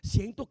Dios.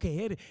 Siento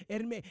que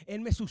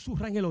Él me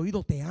susurra en el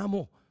oído, te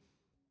amo.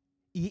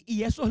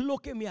 Y eso es lo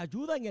que me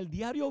ayuda en el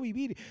diario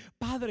vivir.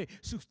 Padre,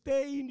 si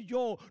usted y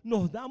yo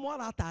nos damos a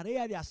la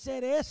tarea de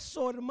hacer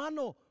eso,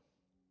 hermano,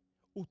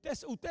 usted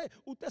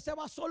se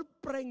va a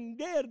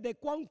sorprender de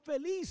cuán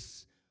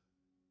feliz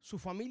su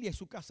familia y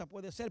su casa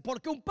puede ser.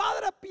 Porque un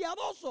padre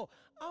piadoso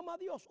ama a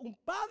Dios. Un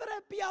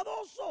padre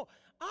piadoso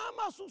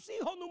ama a sus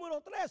hijos.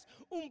 Número 3,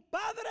 un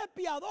padre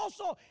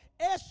piadoso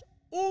es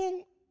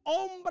un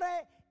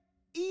hombre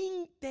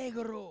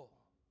íntegro.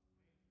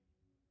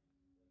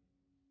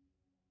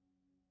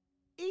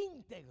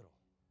 Íntegro.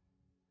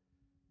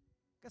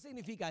 ¿Qué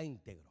significa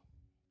íntegro?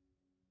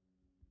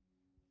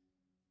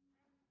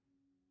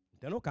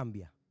 Usted no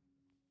cambia.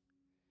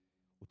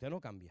 Usted no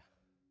cambia.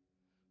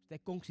 Usted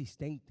es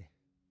consistente.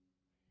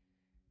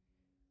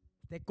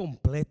 Usted es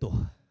completo.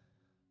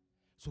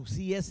 Su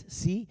sí es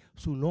sí,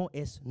 su no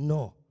es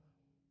no.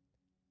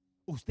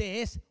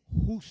 Usted es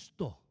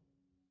justo.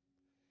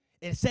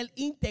 El ser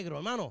íntegro,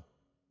 hermano,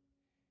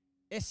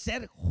 es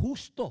ser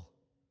justo.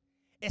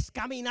 Es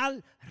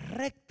caminar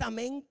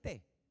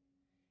rectamente,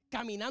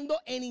 caminando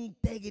en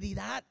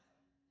integridad.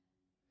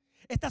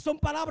 Estas son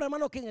palabras,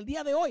 hermano, que en el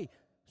día de hoy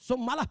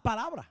son malas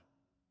palabras.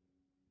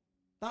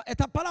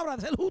 Estas palabras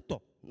de ser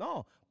justo,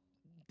 no.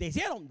 Te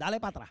hicieron, dale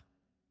para atrás.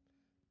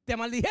 Te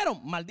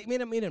maldijeron,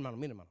 miren hermano.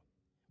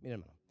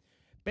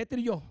 Petro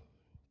y yo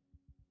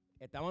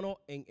estábamos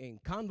en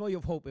Convoy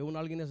of Hope, es una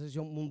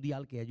organización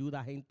mundial que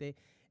ayuda a gente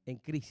en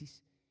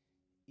crisis.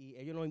 Y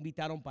ellos nos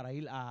invitaron para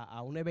ir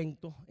a un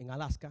evento en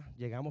Alaska.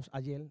 Llegamos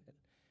ayer,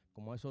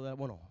 como eso de,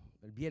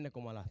 el viernes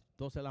como a las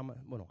 12 de la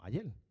mañana.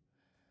 Ayer,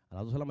 a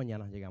las 12 de la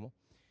mañana llegamos.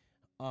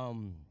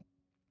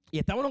 Y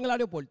estábamos en el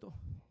aeropuerto.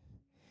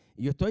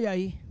 Y yo estoy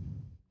ahí,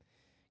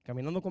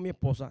 caminando con mi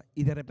esposa.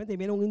 Y de repente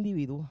viene un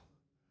individuo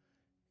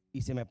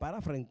y se me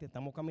para frente.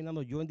 Estamos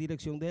caminando yo en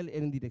dirección de él,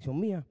 él en dirección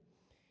mía.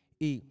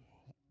 Y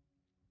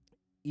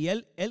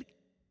él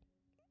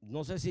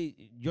no sé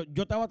si yo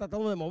estaba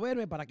tratando de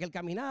moverme para que él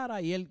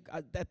caminara y él,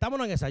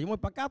 estábamos en esa, yo voy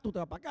para acá, tú te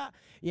vas para acá,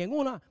 y en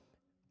una,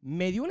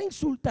 me dio una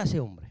insulta a ese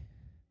hombre.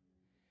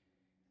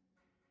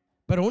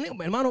 Pero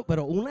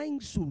una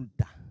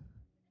insulta.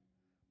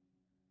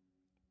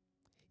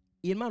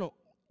 Y hermano,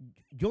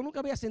 yo nunca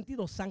había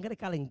sentido sangre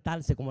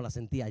calentarse como la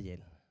sentí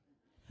ayer.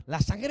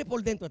 La sangre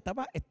por dentro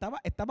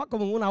estaba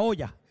como en una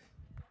olla.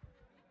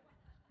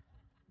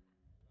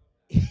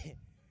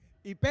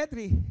 Y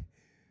Petri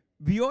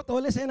vio todo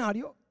el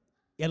escenario.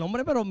 Y el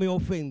hombre, pero me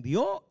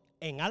ofendió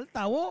en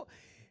alta voz.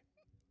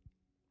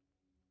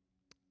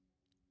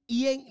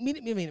 Y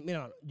mire,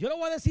 yo le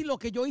voy a decir lo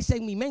que yo hice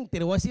en mi mente,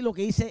 le voy a decir lo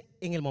que hice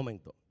en el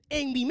momento.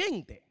 En mi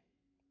mente,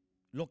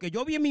 lo que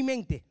yo vi en mi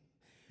mente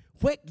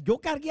fue, yo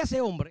cargué a ese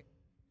hombre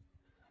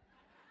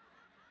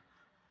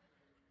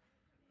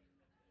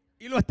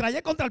y lo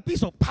estrellé contra el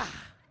piso. ¡Pah!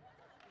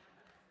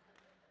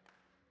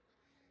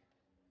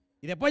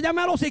 Y después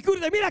llamé a los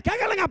security, mira, que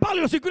háganle a palo,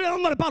 y los security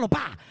dándole palo.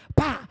 ¡Pah!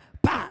 ¡Pah!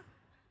 ¡Pah!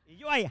 Y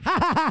yo ahí, ¡ja,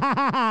 ja, ja,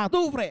 ja, ja!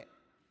 ¡Sufre!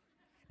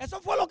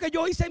 Eso fue lo que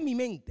yo hice en mi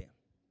mente.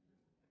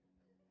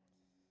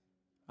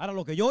 Ahora,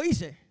 lo que yo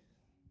hice,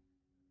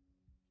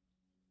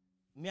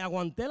 me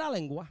aguanté la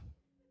lengua.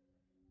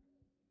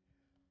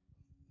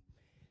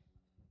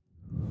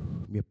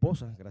 Mi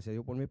esposa, gracias a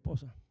Dios por mi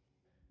esposa,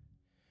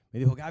 me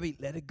dijo, Gaby,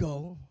 let it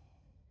go.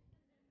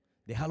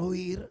 Déjalo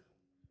ir.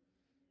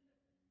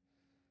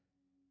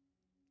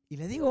 Y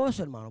le digo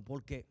eso, hermano,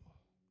 porque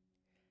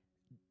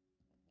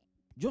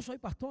yo soy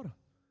pastor.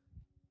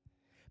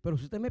 Pero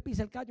si usted me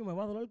pisa el callo, me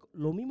va a doler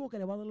lo mismo que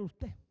le va a doler a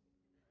usted.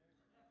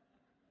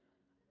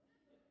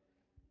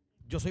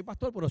 Yo soy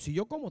pastor, pero si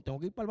yo como, tengo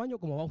que ir para el baño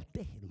como va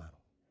usted, hermano.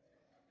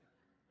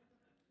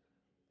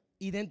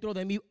 Y dentro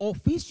de mi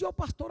oficio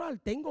pastoral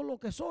tengo lo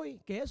que soy,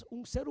 que es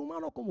un ser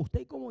humano como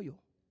usted y como yo.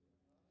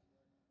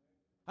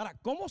 Ahora,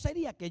 ¿cómo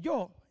sería que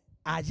yo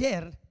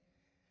ayer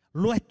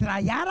lo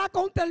estrellara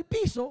contra el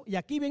piso? Y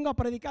aquí vengo a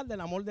predicar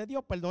del amor de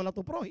Dios, perdona a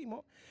tu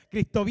prójimo.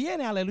 Cristo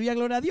viene, aleluya,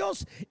 gloria a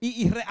Dios,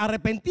 y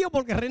arrepentido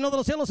porque el reino de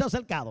los cielos se ha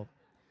acercado. O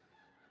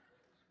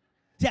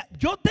sea,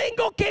 yo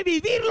tengo que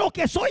vivir lo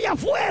que soy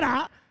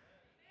afuera,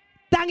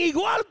 tan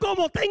igual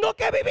como tengo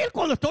que vivir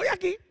cuando estoy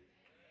aquí.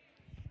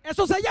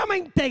 Eso se llama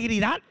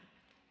integridad.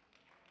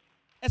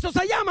 Eso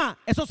se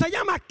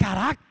llama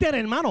carácter,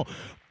 hermano.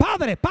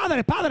 Padre.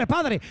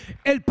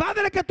 El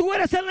padre que tú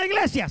eres en la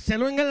iglesia,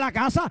 sélo en la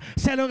casa,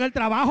 sélo en el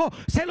trabajo,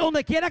 sélo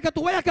donde quiera que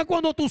tú veas, que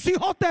cuando tus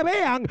hijos te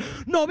vean,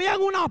 no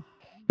vean una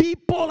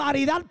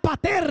bipolaridad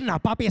paterna.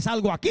 Papi es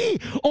algo aquí,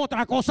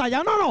 otra cosa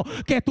allá. No,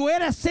 que tú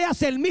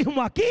seas el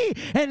mismo aquí,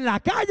 en la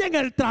calle, en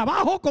el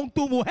trabajo, con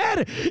tu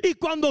mujer. Y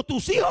cuando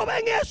tus hijos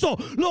ven eso,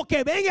 lo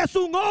que ven es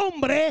un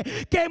hombre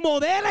que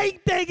modela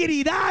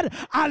integridad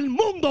al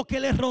mundo que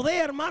les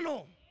rodea,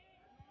 hermano.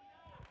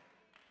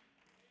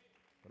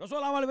 Pero eso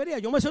es la barbería.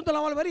 Yo me siento en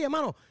la barbería,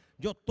 hermano.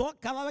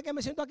 Cada vez que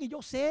me siento aquí,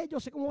 yo sé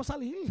cómo voy a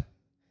salir.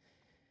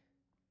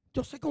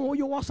 Yo sé cómo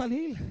yo voy a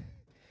salir.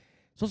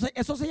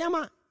 Eso se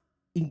llama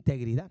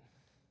integridad.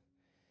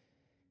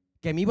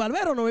 Que mi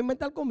barbero no va a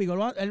inventar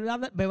conmigo. Él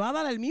me va a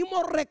dar el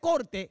mismo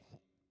recorte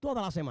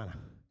toda la semana.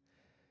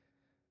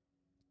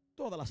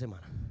 Toda la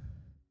semana.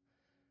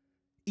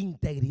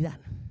 Integridad.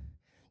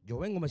 Yo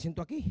vengo, me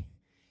siento aquí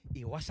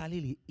y voy a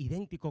salir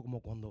idéntico como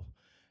cuando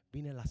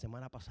vine la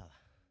semana pasada.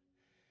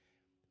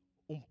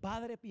 Un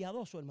padre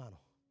piadoso, hermano,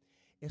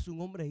 es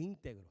un hombre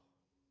íntegro.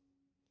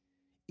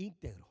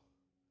 Íntegro.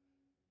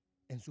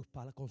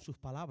 Con sus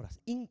palabras,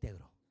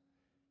 íntegro.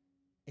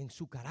 En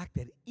su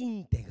carácter,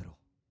 íntegro.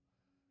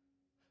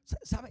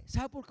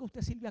 ¿Sabe por qué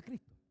usted sirve a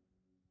Cristo?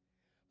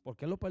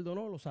 Porque Él lo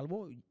perdonó, lo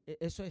salvó.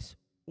 Eso es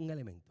un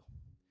elemento.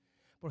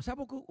 Pero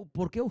 ¿sabe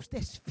por qué usted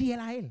es fiel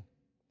a Él?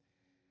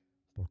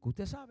 Porque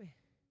usted sabe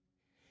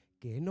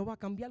que Él no va a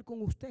cambiar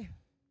con usted,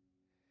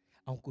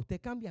 aunque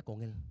usted cambia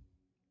con Él.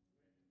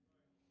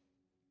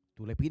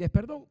 Tú le pides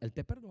perdón, Él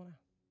te perdona.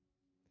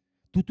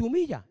 Tú te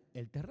humillas,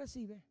 Él te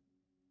recibe.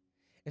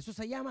 Eso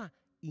se llama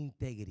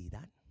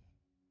integridad.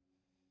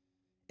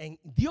 En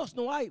Dios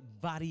no hay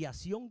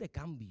variación de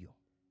cambio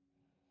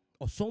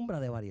o sombra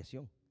de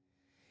variación.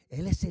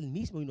 Él es el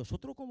mismo y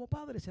nosotros como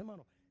padres,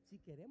 hermano, si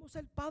queremos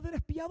ser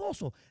padres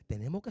piadosos,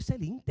 tenemos que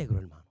ser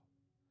íntegros, hermano.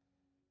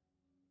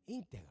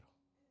 Íntegro.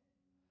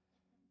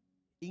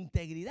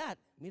 Integridad,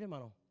 mire,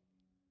 hermano,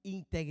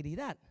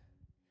 integridad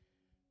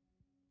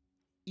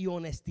y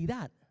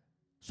honestidad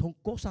son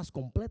cosas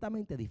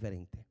completamente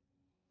diferentes.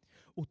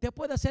 Usted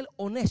puede ser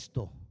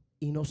honesto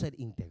y no ser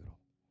íntegro.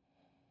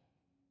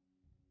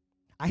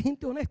 Hay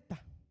gente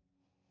honesta.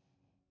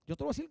 Yo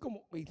te voy a decir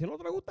como, y si no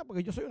te gusta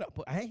porque yo soy una,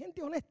 pues hay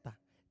gente honesta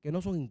que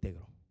no son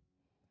íntegros.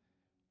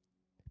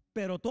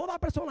 Pero toda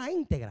persona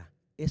íntegra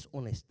es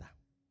honesta.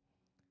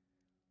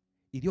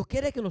 Y Dios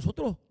quiere que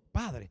nosotros,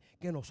 padres,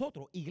 que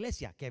nosotros,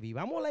 iglesia, que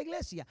vivamos la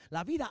iglesia,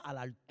 la vida a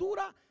la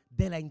altura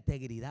de la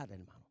integridad,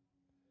 hermano.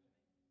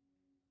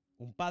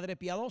 Un padre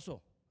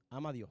piadoso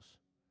ama a Dios.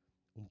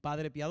 Un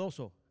padre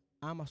piadoso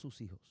ama a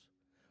sus hijos.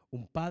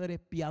 Un padre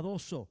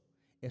piadoso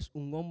es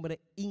un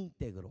hombre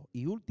íntegro.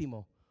 Y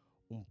último,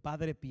 un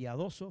padre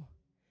piadoso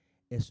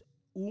es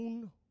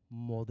un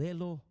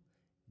modelo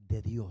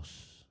de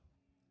Dios.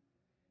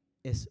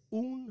 Es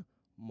un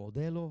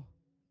modelo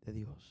de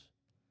Dios.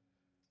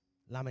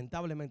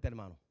 Lamentablemente,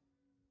 hermano,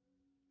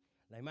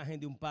 la imagen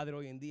de un padre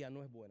hoy en día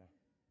no es buena.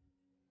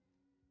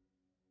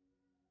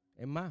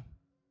 Es más,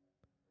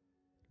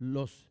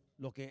 los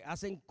que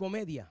hacen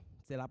comedia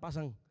se la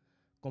pasan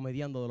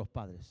comediando de los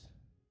padres.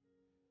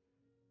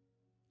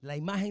 La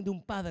imagen de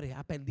un padre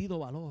ha perdido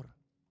valor.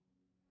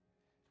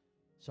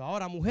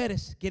 Ahora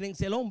mujeres quieren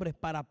ser hombres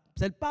para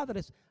ser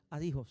padres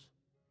a hijos.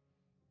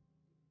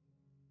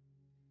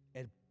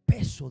 El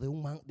peso de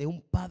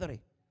un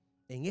padre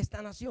en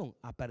esta nación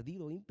ha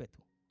perdido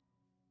ímpetu.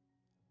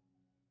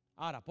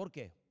 Ahora, ¿por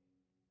qué?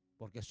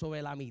 Porque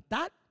sobre la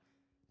mitad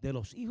de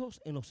los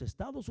hijos en los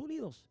Estados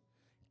Unidos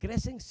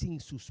crecen sin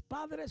sus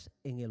padres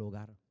en el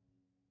hogar.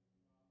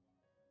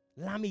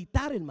 La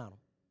mitad, hermano,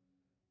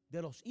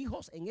 de los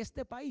hijos en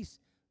este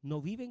país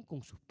no viven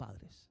con sus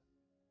padres.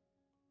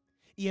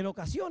 Y en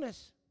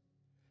ocasiones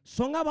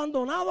son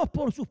abandonados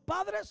por sus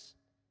padres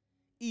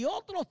y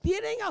otros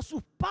tienen a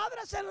sus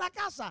padres en la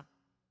casa,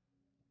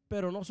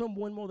 pero no son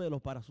buen modelo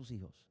para sus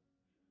hijos.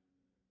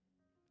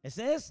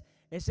 Ese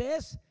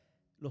es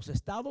los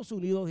Estados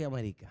Unidos de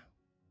América.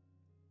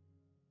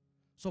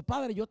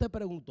 Padre, yo te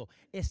pregunto,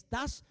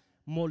 ¿estás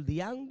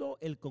moldeando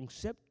el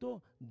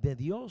concepto de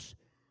Dios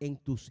en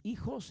tus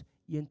hijos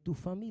y en tu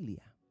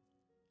familia?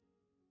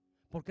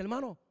 Porque,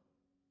 hermano,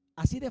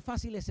 así de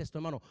fácil es esto,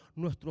 hermano.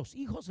 Nuestros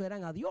hijos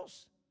verán a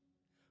Dios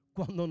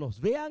cuando nos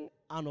vean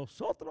a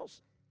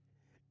nosotros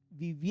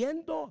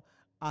viviendo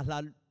a la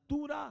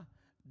altura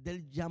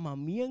del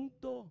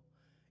llamamiento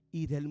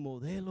y del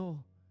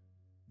modelo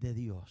de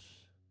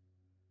Dios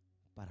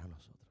para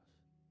nosotros.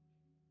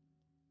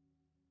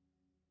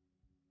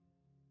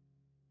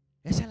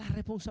 Esa es la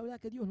responsabilidad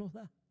que Dios nos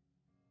da.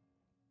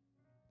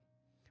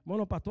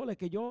 Bueno, pastores,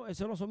 que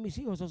esos no son mis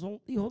hijos, esos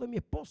son hijos de mi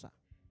esposa.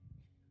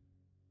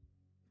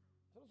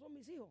 Esos no son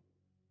mis hijos.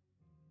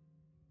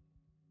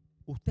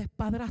 Usted es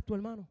padrastro,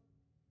 hermano.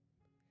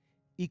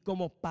 Y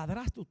como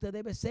padrastro usted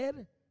debe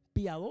ser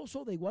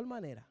piadoso de igual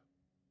manera.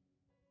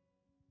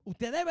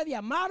 Usted debe de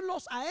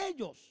amarlos a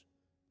ellos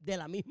de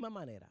la misma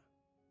manera.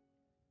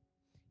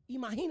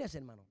 Imagínese,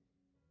 hermano.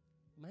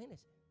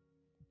 Imagínese.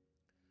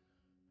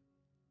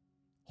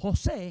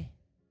 José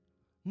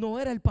no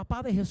era el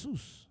papá de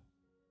Jesús,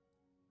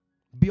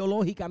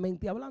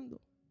 biológicamente hablando.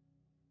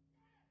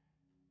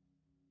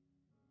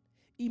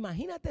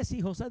 Imagínate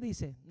si José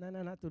dice,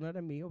 no, tú no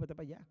eres mío, vete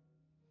para allá.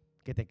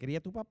 Que te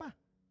críe tu papá.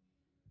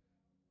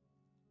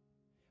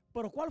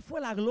 Pero ¿cuál fue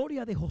la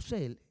gloria de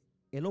José,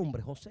 el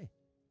hombre José?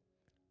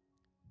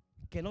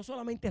 Que no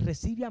solamente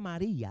recibe a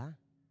María,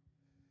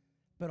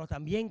 pero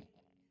también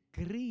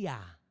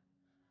cría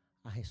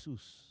a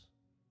Jesús.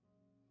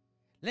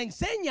 Le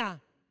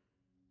enseña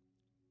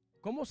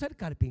cómo ser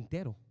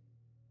carpintero.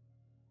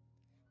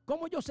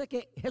 ¿Cómo yo sé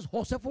que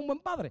José fue un buen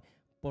padre?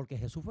 Porque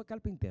Jesús fue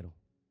carpintero.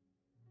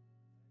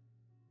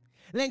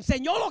 Le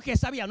enseñó lo que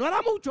sabía. No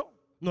era mucho,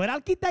 no era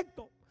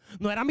arquitecto,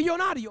 no era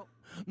millonario,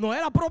 no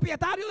era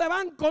propietario de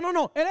banco,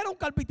 no. Él era un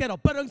carpintero,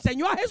 pero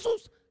enseñó a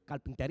Jesús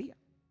carpintería.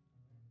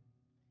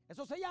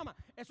 Eso se llama,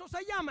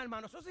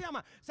 hermano, eso se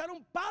llama ser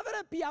un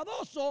padre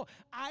piadoso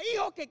a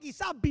hijos que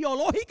quizás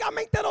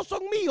biológicamente no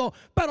son míos,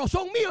 pero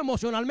son míos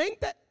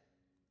emocionalmente.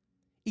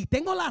 Y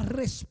tengo la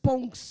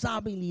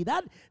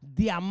responsabilidad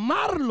de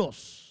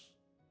amarlos.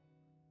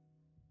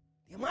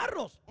 De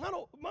amarlos.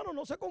 Hermano,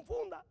 no se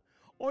confunda.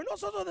 Hoy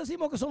nosotros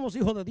decimos que somos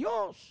hijos de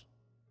Dios.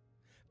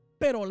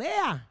 Pero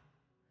lea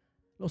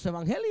los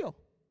evangelios.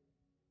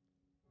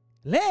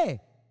 Lee.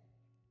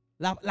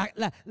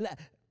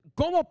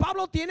 Como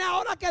Pablo tiene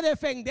ahora que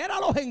defender a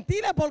los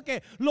gentiles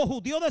porque los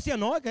judíos decían,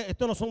 no, es que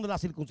estos no son de la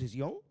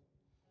circuncisión.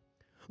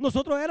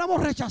 Nosotros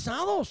éramos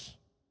rechazados.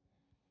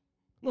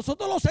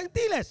 Nosotros los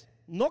gentiles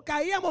no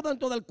caíamos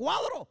dentro del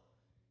cuadro.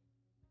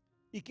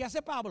 ¿Y qué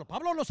hace Pablo?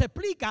 Pablo nos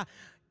explica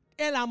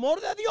el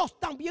amor de Dios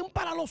también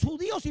para los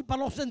judíos y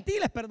para los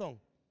gentiles,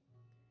 perdón.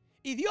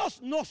 Y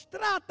Dios nos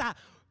trata,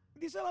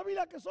 dice la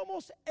Biblia, que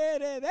somos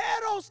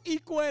herederos y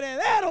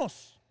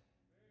coherederos.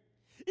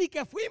 Y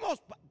que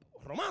fuimos,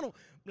 Romano,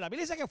 la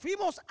Biblia dice que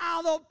fuimos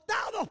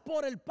adoptados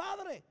por el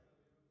Padre.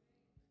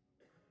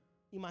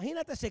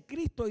 Imagínate ese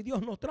Cristo y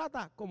Dios nos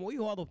trata como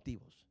hijos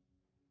adoptivos.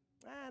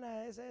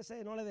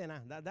 Ese no le dé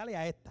nada, dale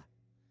a esta.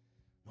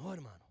 No,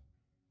 hermano.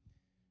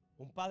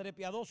 Un padre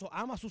piadoso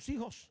ama a sus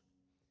hijos,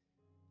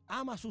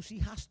 ama a sus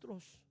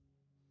hijastros.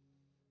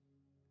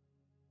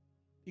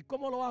 ¿Y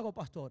cómo lo hago,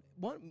 pastor?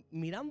 Bueno,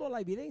 mirando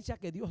la evidencia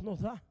que Dios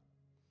nos da.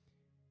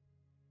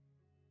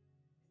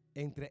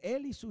 Entre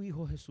Él y su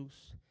Hijo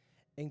Jesús,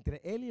 entre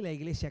Él y la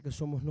iglesia que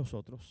somos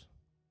nosotros.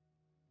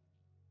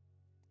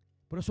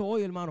 Por eso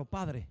hoy, hermano,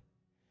 padre,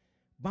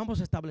 vamos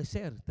a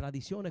establecer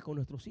tradiciones con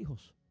nuestros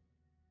hijos.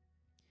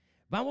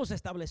 Vamos a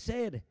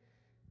establecer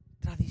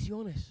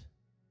tradiciones.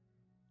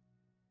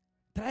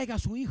 Traiga a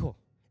su hijo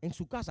en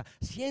su casa,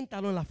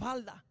 siéntalo en la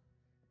falda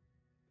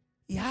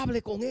y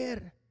hable con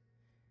él.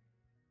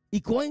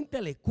 Y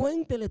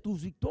cuéntele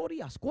tus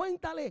victorias,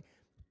 cuéntale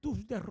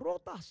tus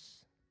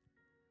derrotas,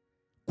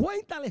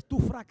 cuéntale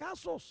tus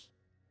fracasos.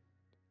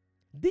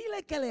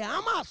 Dile que le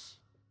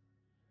amas.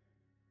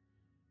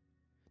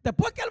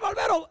 Después que el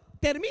barbero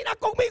termina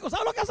conmigo,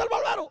 ¿sabe lo que hace el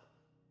barbero?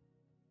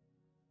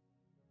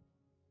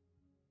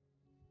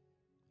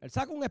 Él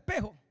saca un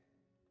espejo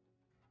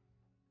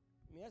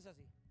y me hace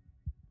así.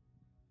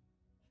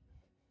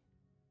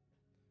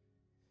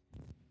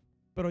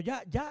 Pero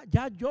ya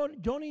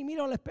yo ni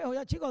miro al espejo,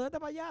 ya chicos, déjate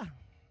para allá.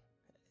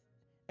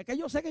 Es que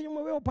yo sé que yo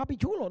me veo papi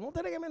chulo, no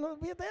tiene que me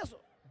olvides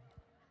eso.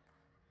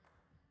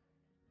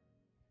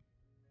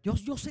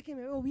 Yo sé que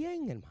me veo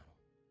bien, hermano.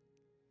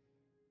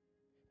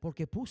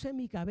 Porque puse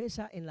mi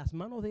cabeza en las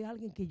manos de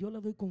alguien que yo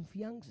le doy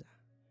confianza.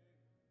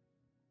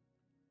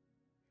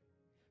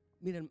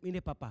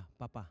 Mire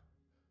papá.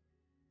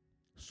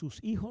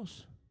 Sus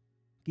hijos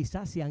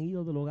quizás se han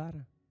ido del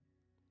hogar.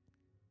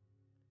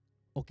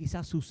 O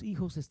quizás sus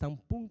hijos están a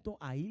punto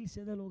a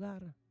irse del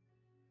hogar.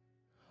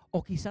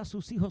 O quizás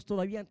sus hijos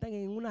todavía están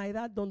en una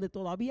edad donde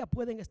todavía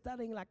pueden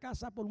estar en la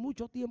casa por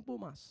mucho tiempo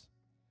más.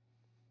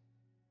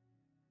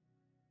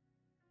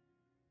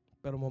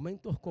 Pero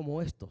momentos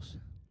como estos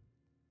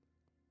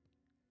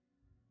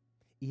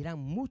irán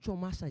mucho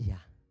más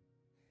allá.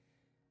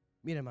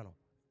 Mira, hermano,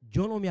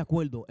 yo no me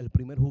acuerdo el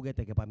primer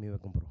juguete que papi me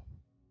compró.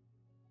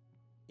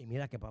 Y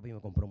mira que papi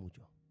me compró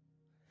mucho.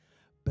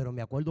 Pero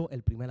me acuerdo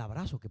el primer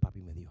abrazo que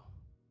papi me dio.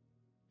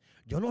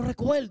 Yo no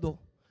recuerdo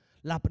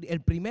la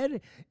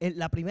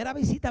primera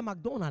visita a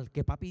McDonald's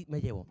que papi me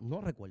llevó.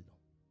 No recuerdo.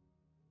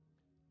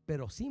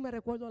 Pero sí me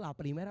recuerdo la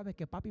primera vez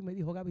que papi me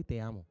dijo, Gaby,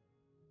 te amo.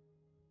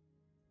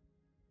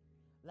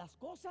 Las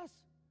cosas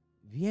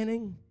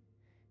vienen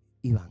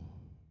y van.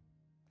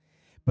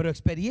 Pero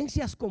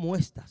experiencias como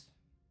estas.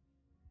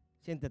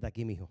 Siéntate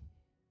aquí, mijo.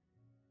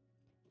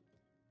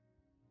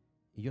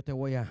 Y yo te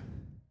voy a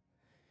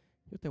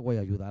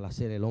ayudar a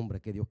ser el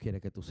hombre que Dios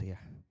quiere que tú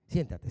seas.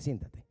 Siéntate.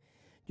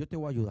 Yo te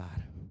voy a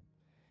ayudar.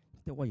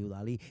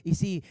 Y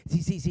sí,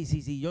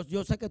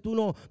 yo sé que tú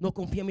no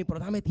confías en mí, pero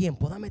dame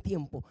tiempo.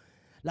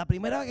 La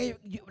primera vez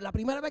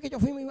que yo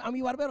fui a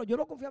mi barbero, yo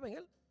no confiaba en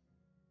él.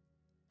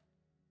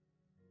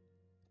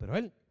 Pero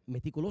él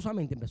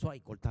meticulosamente empezó a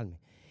cortarme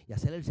y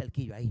hacer el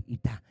cerquillo ahí, y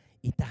ta.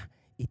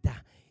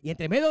 Y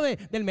entre medio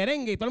del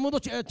merengue y todo el mundo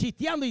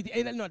chisteando, y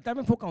él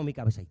estaba enfocado en mi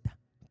cabeza, ahí está.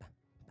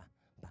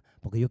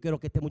 Porque yo quiero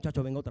que este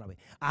muchacho venga otra vez.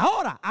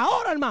 Ahora,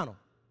 hermano.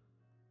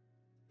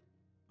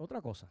 Otra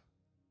cosa.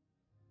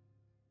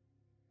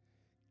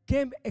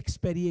 ¿Qué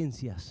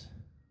experiencias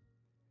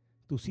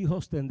tus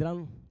hijos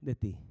tendrán de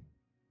ti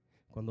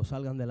cuando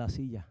salgan de la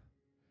silla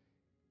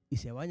y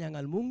se vayan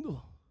al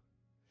mundo?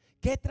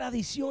 ¿Qué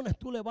tradiciones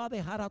tú le vas a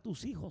dejar a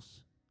tus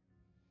hijos?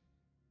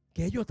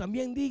 Que ellos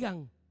también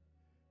digan,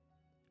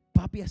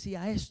 papi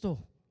hacía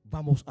esto,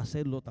 vamos a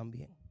hacerlo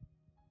también.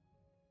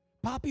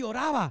 Papi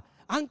oraba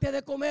antes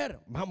de comer,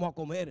 vamos a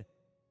comer.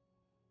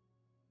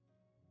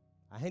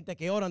 Hay gente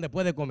que oran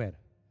después de comer.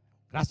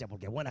 Gracias,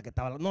 porque buena que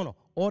estaba. No,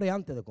 ore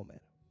antes de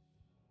comer.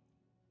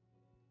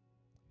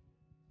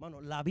 Hermano,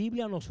 la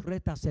Biblia nos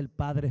reta a ser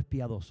padres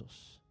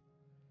piadosos.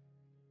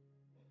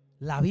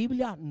 La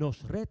Biblia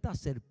nos reta a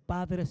ser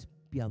padres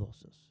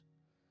piadosos,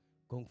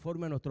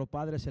 conforme a nuestro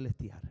Padre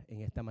Celestial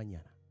en esta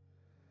mañana.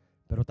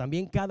 Pero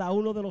también cada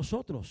uno de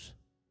nosotros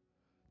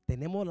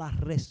tenemos la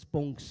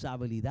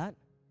responsabilidad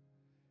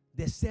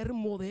de ser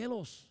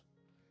modelos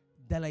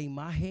de la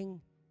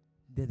imagen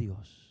de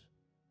Dios.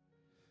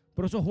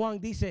 Por eso Juan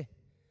dice,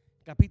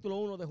 capítulo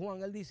 1 de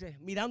Juan, él dice,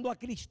 mirando a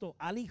Cristo,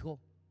 al Hijo,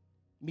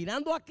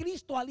 mirando a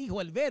Cristo, al Hijo,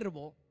 el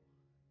Verbo,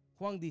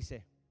 Juan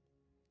dice,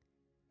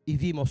 y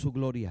vimos su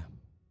gloria,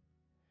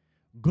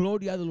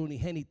 gloria del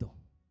unigénito,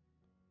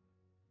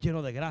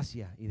 lleno de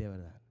gracia y de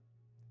verdad.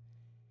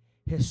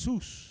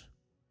 Jesús,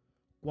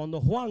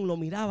 cuando Juan lo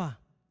miraba,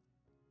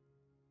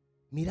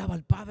 miraba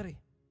al Padre.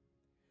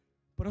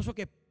 Por eso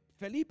que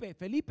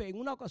Felipe en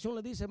una ocasión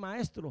le dice,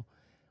 maestro,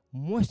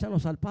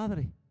 muéstranos al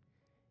Padre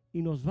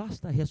y nos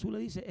basta. Y Jesús le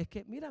dice, es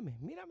que mírame,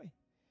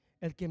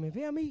 el que me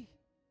ve a mí,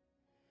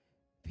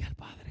 ve al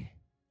Padre,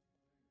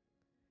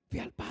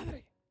 ve al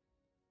Padre,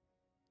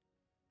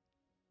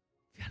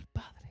 ve al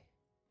Padre.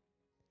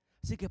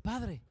 Así que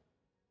Padre,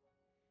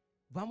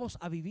 vamos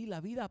a vivir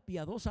la vida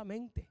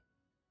piadosamente,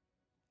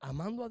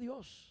 amando a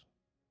Dios,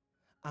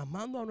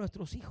 amando a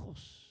nuestros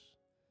hijos,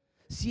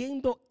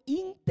 siendo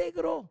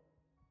íntegro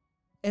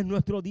en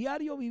nuestro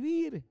diario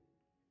vivir.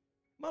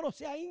 Hermano,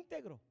 sea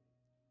íntegro.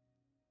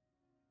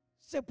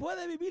 Se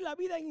puede vivir la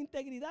vida en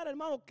integridad,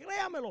 hermano,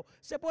 créamelo,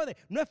 se puede.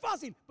 No es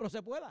fácil, pero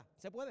se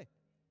puede.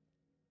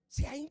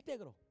 Sea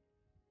íntegro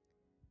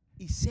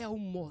y sea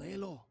un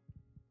modelo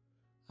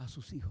a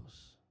sus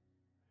hijos.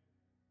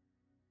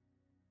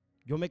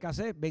 Yo me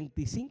casé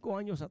 25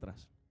 años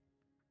atrás.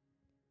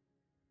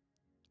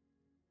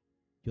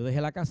 Yo dejé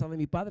la casa de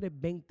mi padre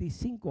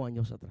 25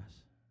 años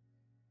atrás.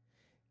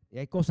 Y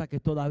hay cosas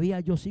que todavía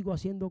yo sigo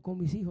haciendo con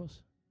mis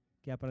hijos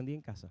que aprendí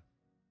en casa.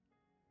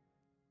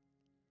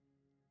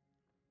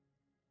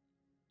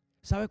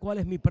 ¿Sabe cuál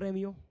es mi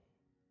premio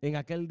en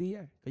aquel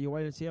día que yo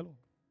voy al cielo?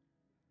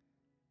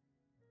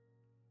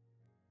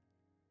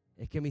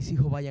 Es que mis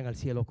hijos vayan al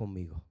cielo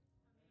conmigo.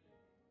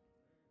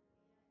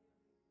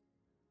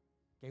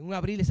 Que en un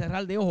abrir y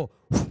cerrar de ojos,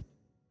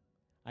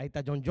 ahí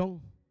está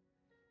John.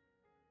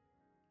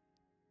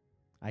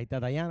 Ahí está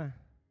Diana.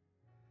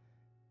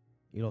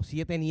 Y los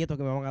 7 nietos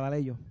que me van a dar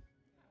ellos.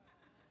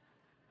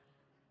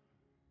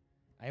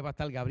 Ahí va a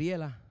estar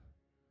Gabriela,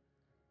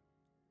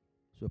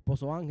 su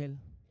esposo Ángel,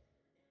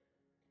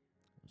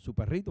 su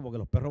perrito, porque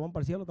los perros van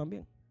para el cielo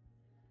también.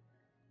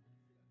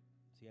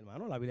 Sí,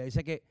 hermano, la Biblia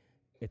dice que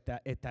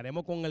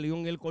estaremos con el león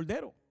y el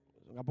cordero.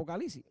 En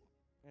Apocalipsis.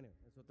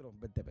 Es otros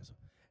 20 pesos.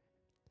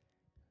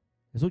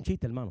 Es un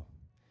chiste, hermano.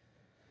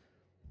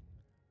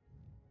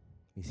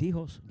 Mis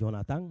hijos,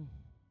 Jonathan.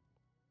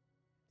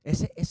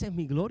 Esa es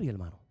mi gloria,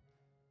 hermano.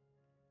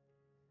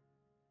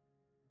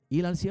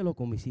 Ir al cielo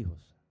con mis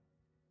hijos.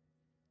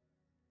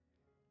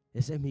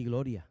 Esa es mi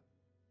gloria.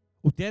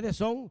 Ustedes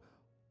son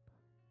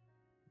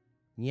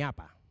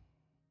ñapa.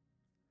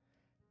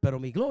 Pero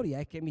mi gloria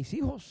es que mis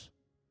hijos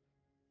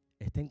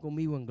estén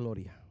conmigo en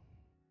gloria.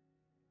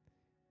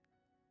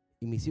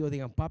 Y mis hijos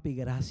digan, papi,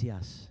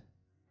 gracias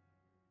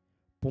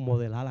por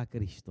modelar a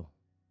Cristo.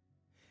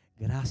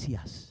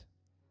 Gracias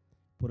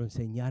por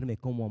enseñarme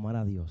cómo amar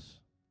a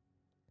Dios.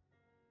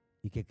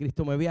 Y que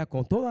Cristo me vea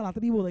con toda la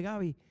tribu de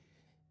Gaby.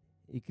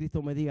 Y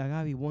Cristo me diga,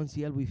 Gaby, buen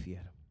siervo y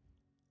fiel.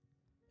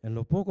 En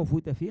lo poco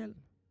fuiste fiel.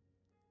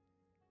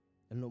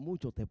 En lo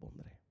mucho te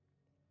pondré.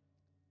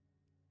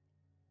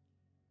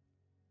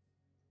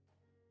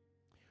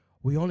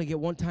 We only get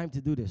one time to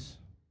do this.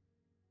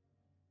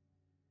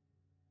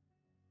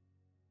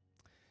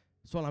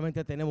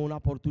 Solamente tenemos una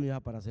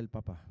oportunidad para ser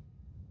papá.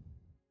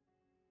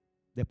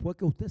 Después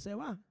que usted se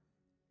va,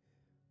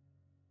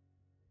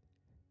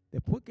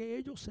 después que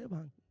ellos se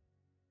van,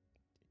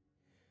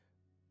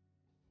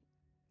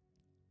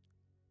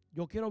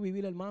 yo quiero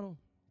vivir, hermano,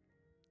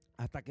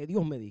 hasta que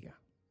Dios me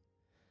diga.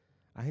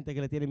 Hay gente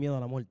que le tiene miedo a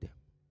la muerte.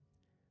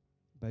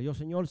 Pero yo,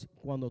 Señor,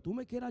 cuando tú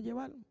me quieras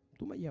llevar,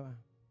 tú me llevas.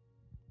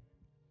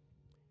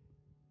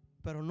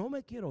 Pero no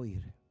me quiero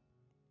ir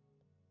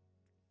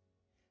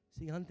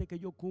sin antes que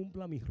yo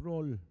cumpla mi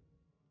rol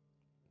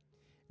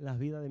en la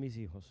vida de mis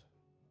hijos.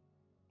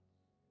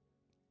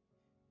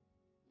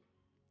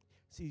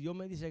 Si Dios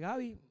me dice,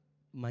 Gaby,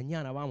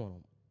 mañana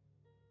vámonos.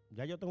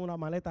 Ya yo tengo una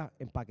maleta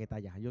empaquetada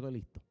ya, yo estoy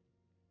listo.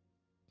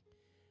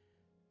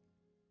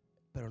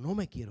 Pero no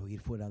me quiero ir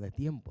fuera de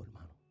tiempo,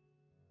 hermano.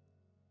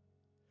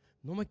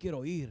 No me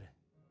quiero ir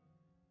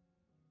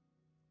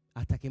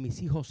hasta que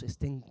mis hijos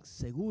estén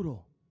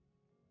seguros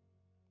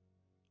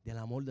del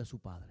amor de su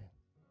padre.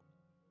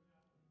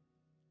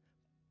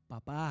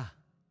 Papá,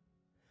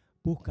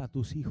 busca a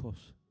tus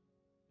hijos.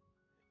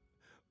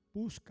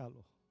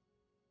 Búscalo.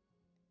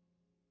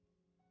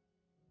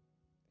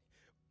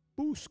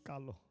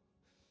 Búscalo.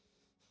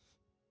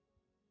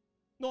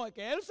 No, es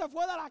que él se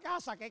fue de la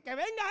casa, que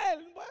venga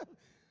él. Bueno,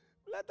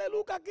 léete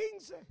Lucas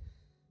 15.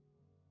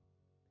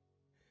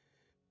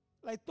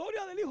 La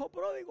historia del hijo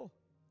pródigo.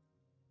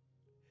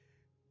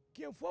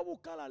 Quien fue a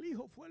buscar al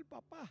hijo fue el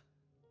papá.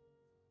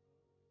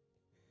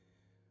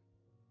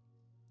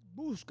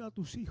 Busca a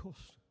tus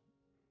hijos.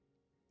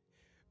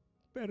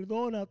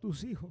 Perdona a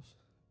tus hijos.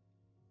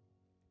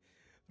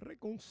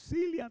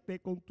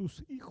 Reconcíliate con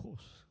tus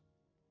hijos.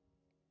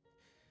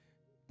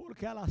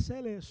 Porque al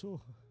hacer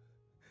eso,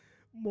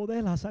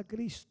 modelas a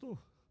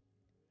Cristo.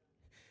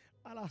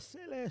 Al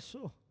hacer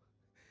eso,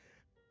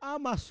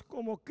 amas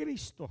como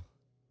Cristo.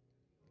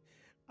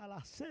 Al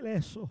hacer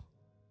eso,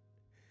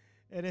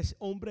 eres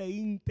hombre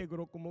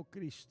íntegro como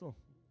Cristo.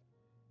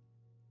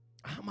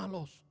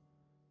 Ámalos.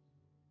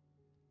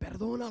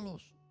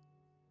 Perdónalos.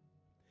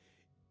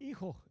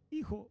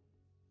 Hijo,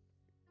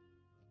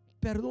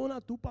 perdona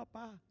a tu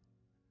papá.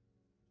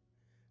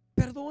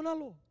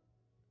 Perdónalo.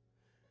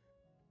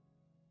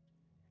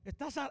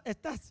 Estás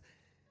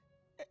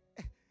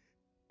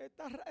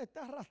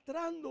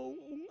arrastrando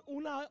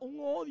un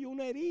odio,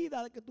 una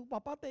herida que tu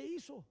papá te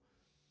hizo.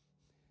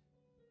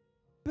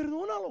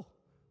 Perdónalo.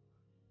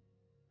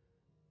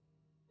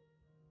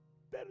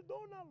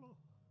 Perdónalo.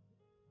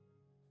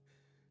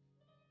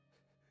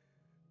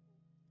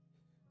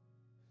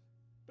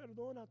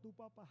 Perdona a tu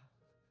papá.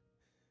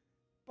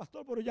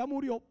 Pastor, pero ya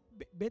murió.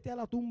 Vete a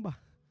la tumba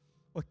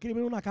o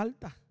escribe una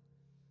carta.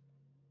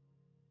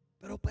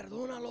 Pero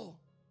perdónalo.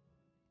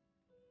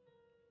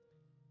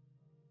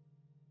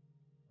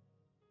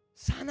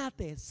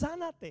 Sánate.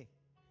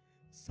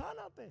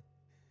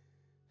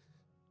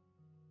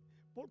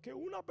 Porque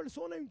una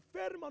persona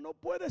enferma no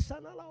puede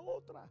sanar a la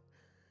otra.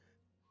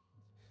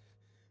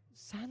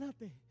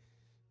 Sánate.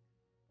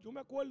 Yo me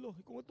acuerdo,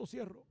 y con esto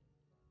cierro.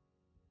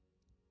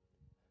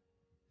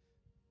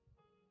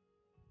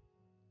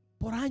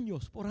 Por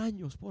años.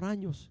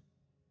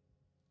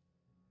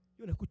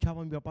 Yo no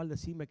escuchaba a mi papá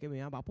decirme que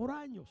me ama. Por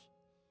años.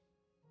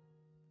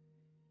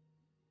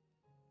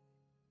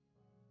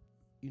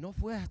 Y no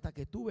fue hasta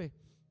que tuve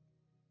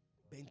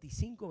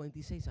 25,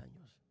 26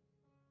 años.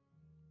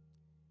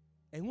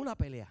 En una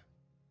pelea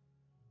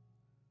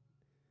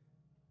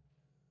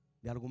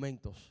de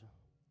argumentos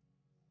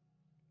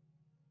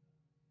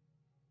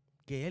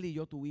que él y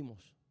yo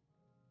tuvimos.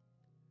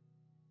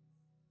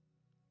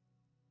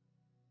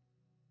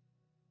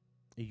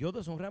 Y yo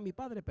deshonré a mi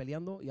padre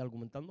peleando y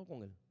argumentando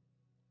con él.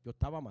 Yo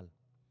estaba mal.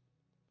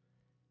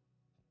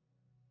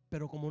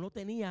 Pero como no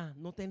tenía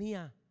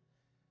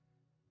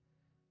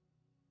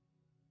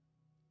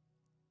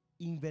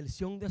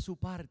inversión de su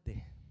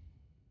parte,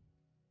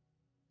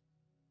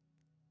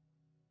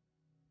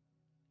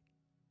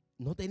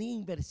 no tenía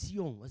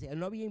inversión, o sea, él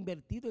no había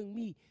invertido en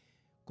mí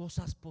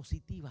cosas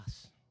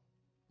positivas.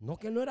 No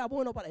que no era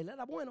bueno para él,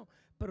 era bueno,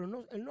 pero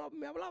no, él no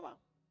me hablaba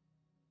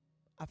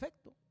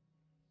afecto.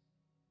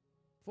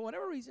 For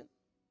whatever reason.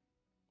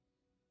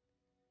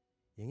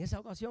 Y en esa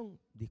ocasión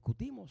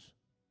discutimos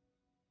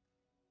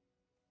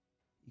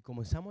y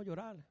comenzamos a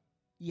llorar.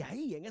 Y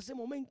ahí, en ese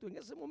momento,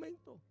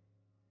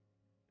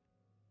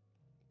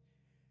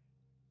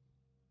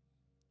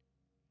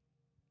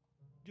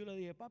 yo le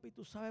dije, papi,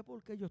 ¿tú sabes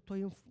por qué yo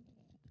estoy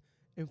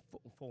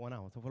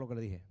enfogonado? Eso fue lo que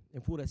le dije.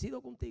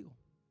 Enfurecido contigo.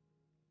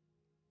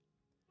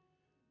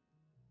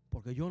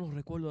 Porque yo no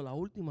recuerdo la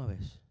última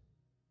vez,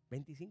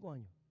 25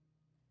 años.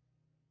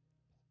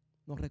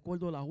 No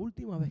recuerdo la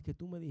última vez que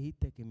tú me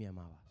dijiste que me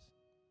amabas.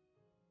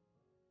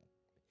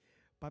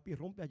 Papi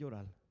rompe a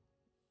llorar.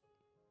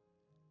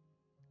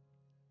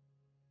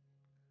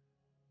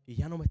 Y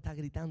ya no me está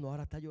gritando,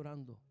 ahora está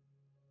llorando.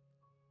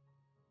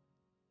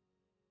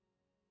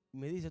 Y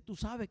me dice, tú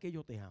sabes que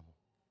yo te amo.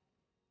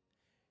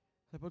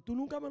 Pero tú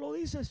nunca me lo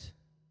dices.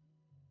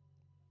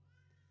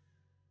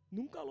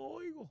 Nunca lo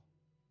oigo.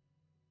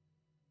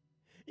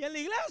 Y en la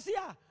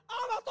iglesia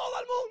ama a todo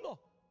el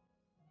mundo.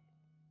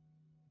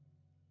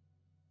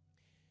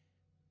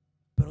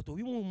 Pero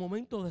tuvimos un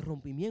momento de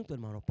rompimiento,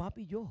 hermano,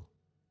 papi y yo.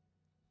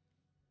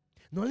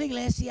 No en la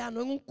iglesia,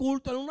 no en un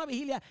culto, no en una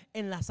vigilia,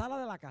 en la sala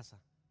de la casa.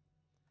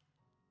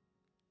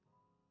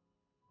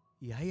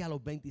 Y ahí a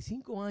los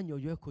 25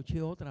 años yo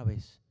escuché otra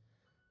vez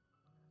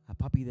a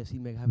papi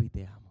decirme, Gaby,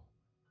 te amo.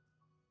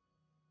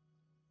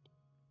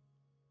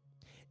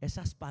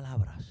 Esas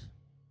palabras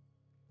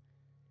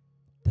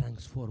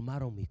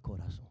transformaron mi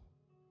corazón.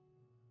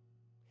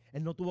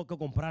 Él no tuvo que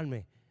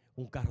comprarme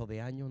un carro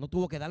de año, no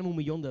tuvo que darme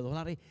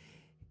 $1,000,000.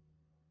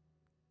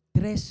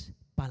 3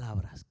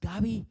 palabras.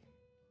 Gaby,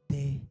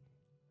 te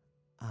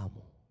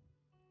amo.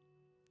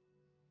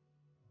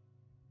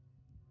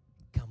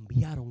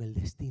 Cambiaron el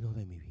destino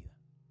de mi vida.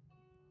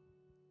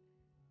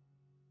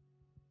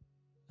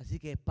 Así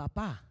que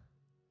papá,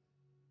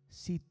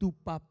 si tu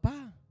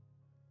papá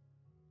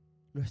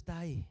no está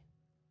ahí.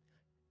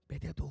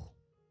 Vete tú,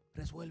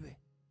 resuelve.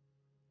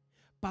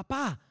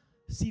 Papá,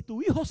 si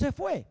tu hijo se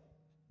fue,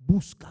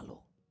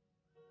 búscalo.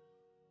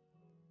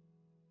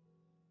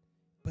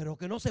 Pero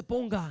que no se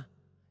ponga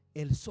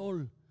el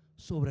sol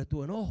sobre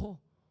tu enojo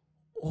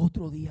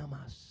otro día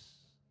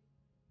más.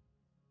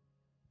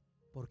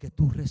 Porque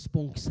tu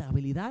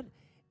responsabilidad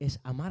es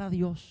amar a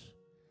Dios,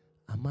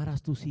 amar a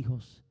tus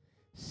hijos,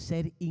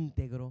 ser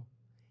íntegro,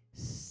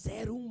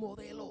 ser un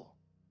modelo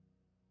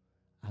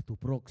a tu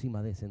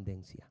próxima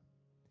descendencia.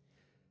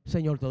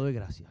 Señor, te doy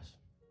gracias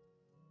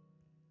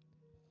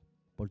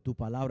por tu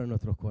palabra en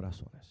nuestros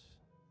corazones.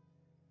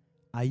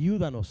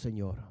 Ayúdanos,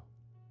 Señor,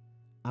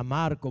 a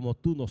amar como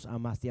tú nos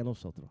amaste a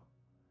nosotros.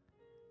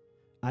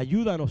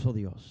 Ayúdanos, oh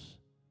Dios,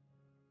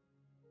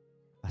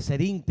 a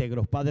ser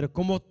íntegros, Padre,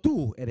 como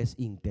tú eres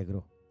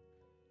íntegro.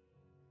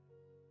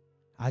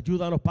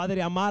 Ayúdanos,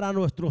 Padre, a amar a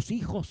nuestros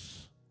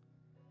hijos,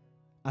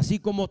 así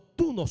como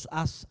tú nos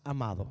has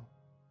amado.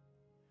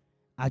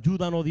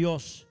 Ayúdanos,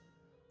 Dios,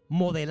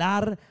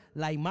 modelar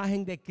la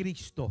imagen de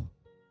Cristo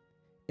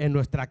en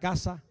nuestra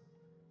casa,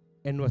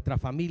 en nuestra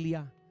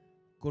familia,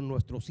 con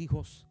nuestros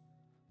hijos,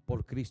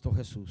 por Cristo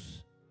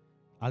Jesús.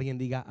 Alguien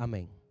diga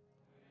amén.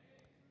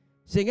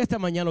 Si en esta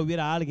mañana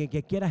hubiera alguien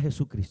que quiera a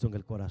Jesucristo en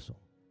el corazón,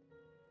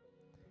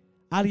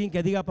 alguien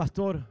que diga,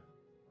 pastor,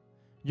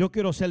 yo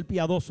quiero ser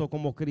piadoso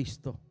como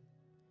Cristo,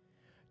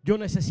 yo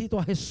necesito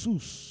a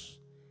Jesús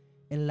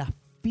en la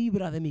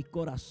fibra de mi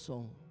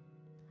corazón,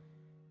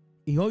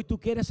 y hoy tú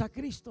quieres a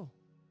Cristo,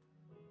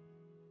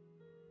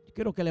 yo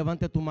quiero que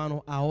levante tu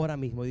mano ahora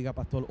mismo y diga,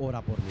 pastor,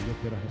 ora por mí, yo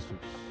quiero a Jesús,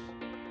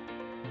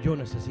 yo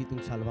necesito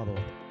un Salvador.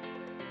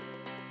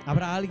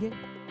 ¿Habrá alguien?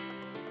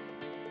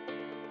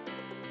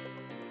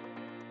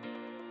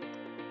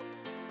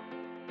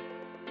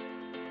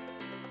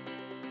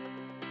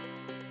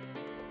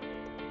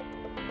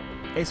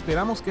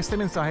 Esperamos que este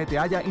mensaje te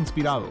haya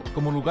inspirado.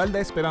 Como Lugar de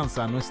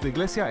Esperanza, nuestra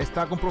iglesia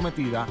está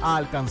comprometida a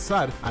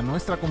alcanzar a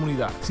nuestra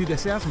comunidad. Si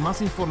deseas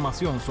más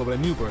información sobre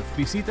New Birth,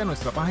 visita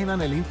nuestra página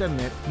en el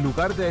internet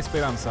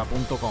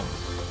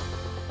lugardeesperanza.com.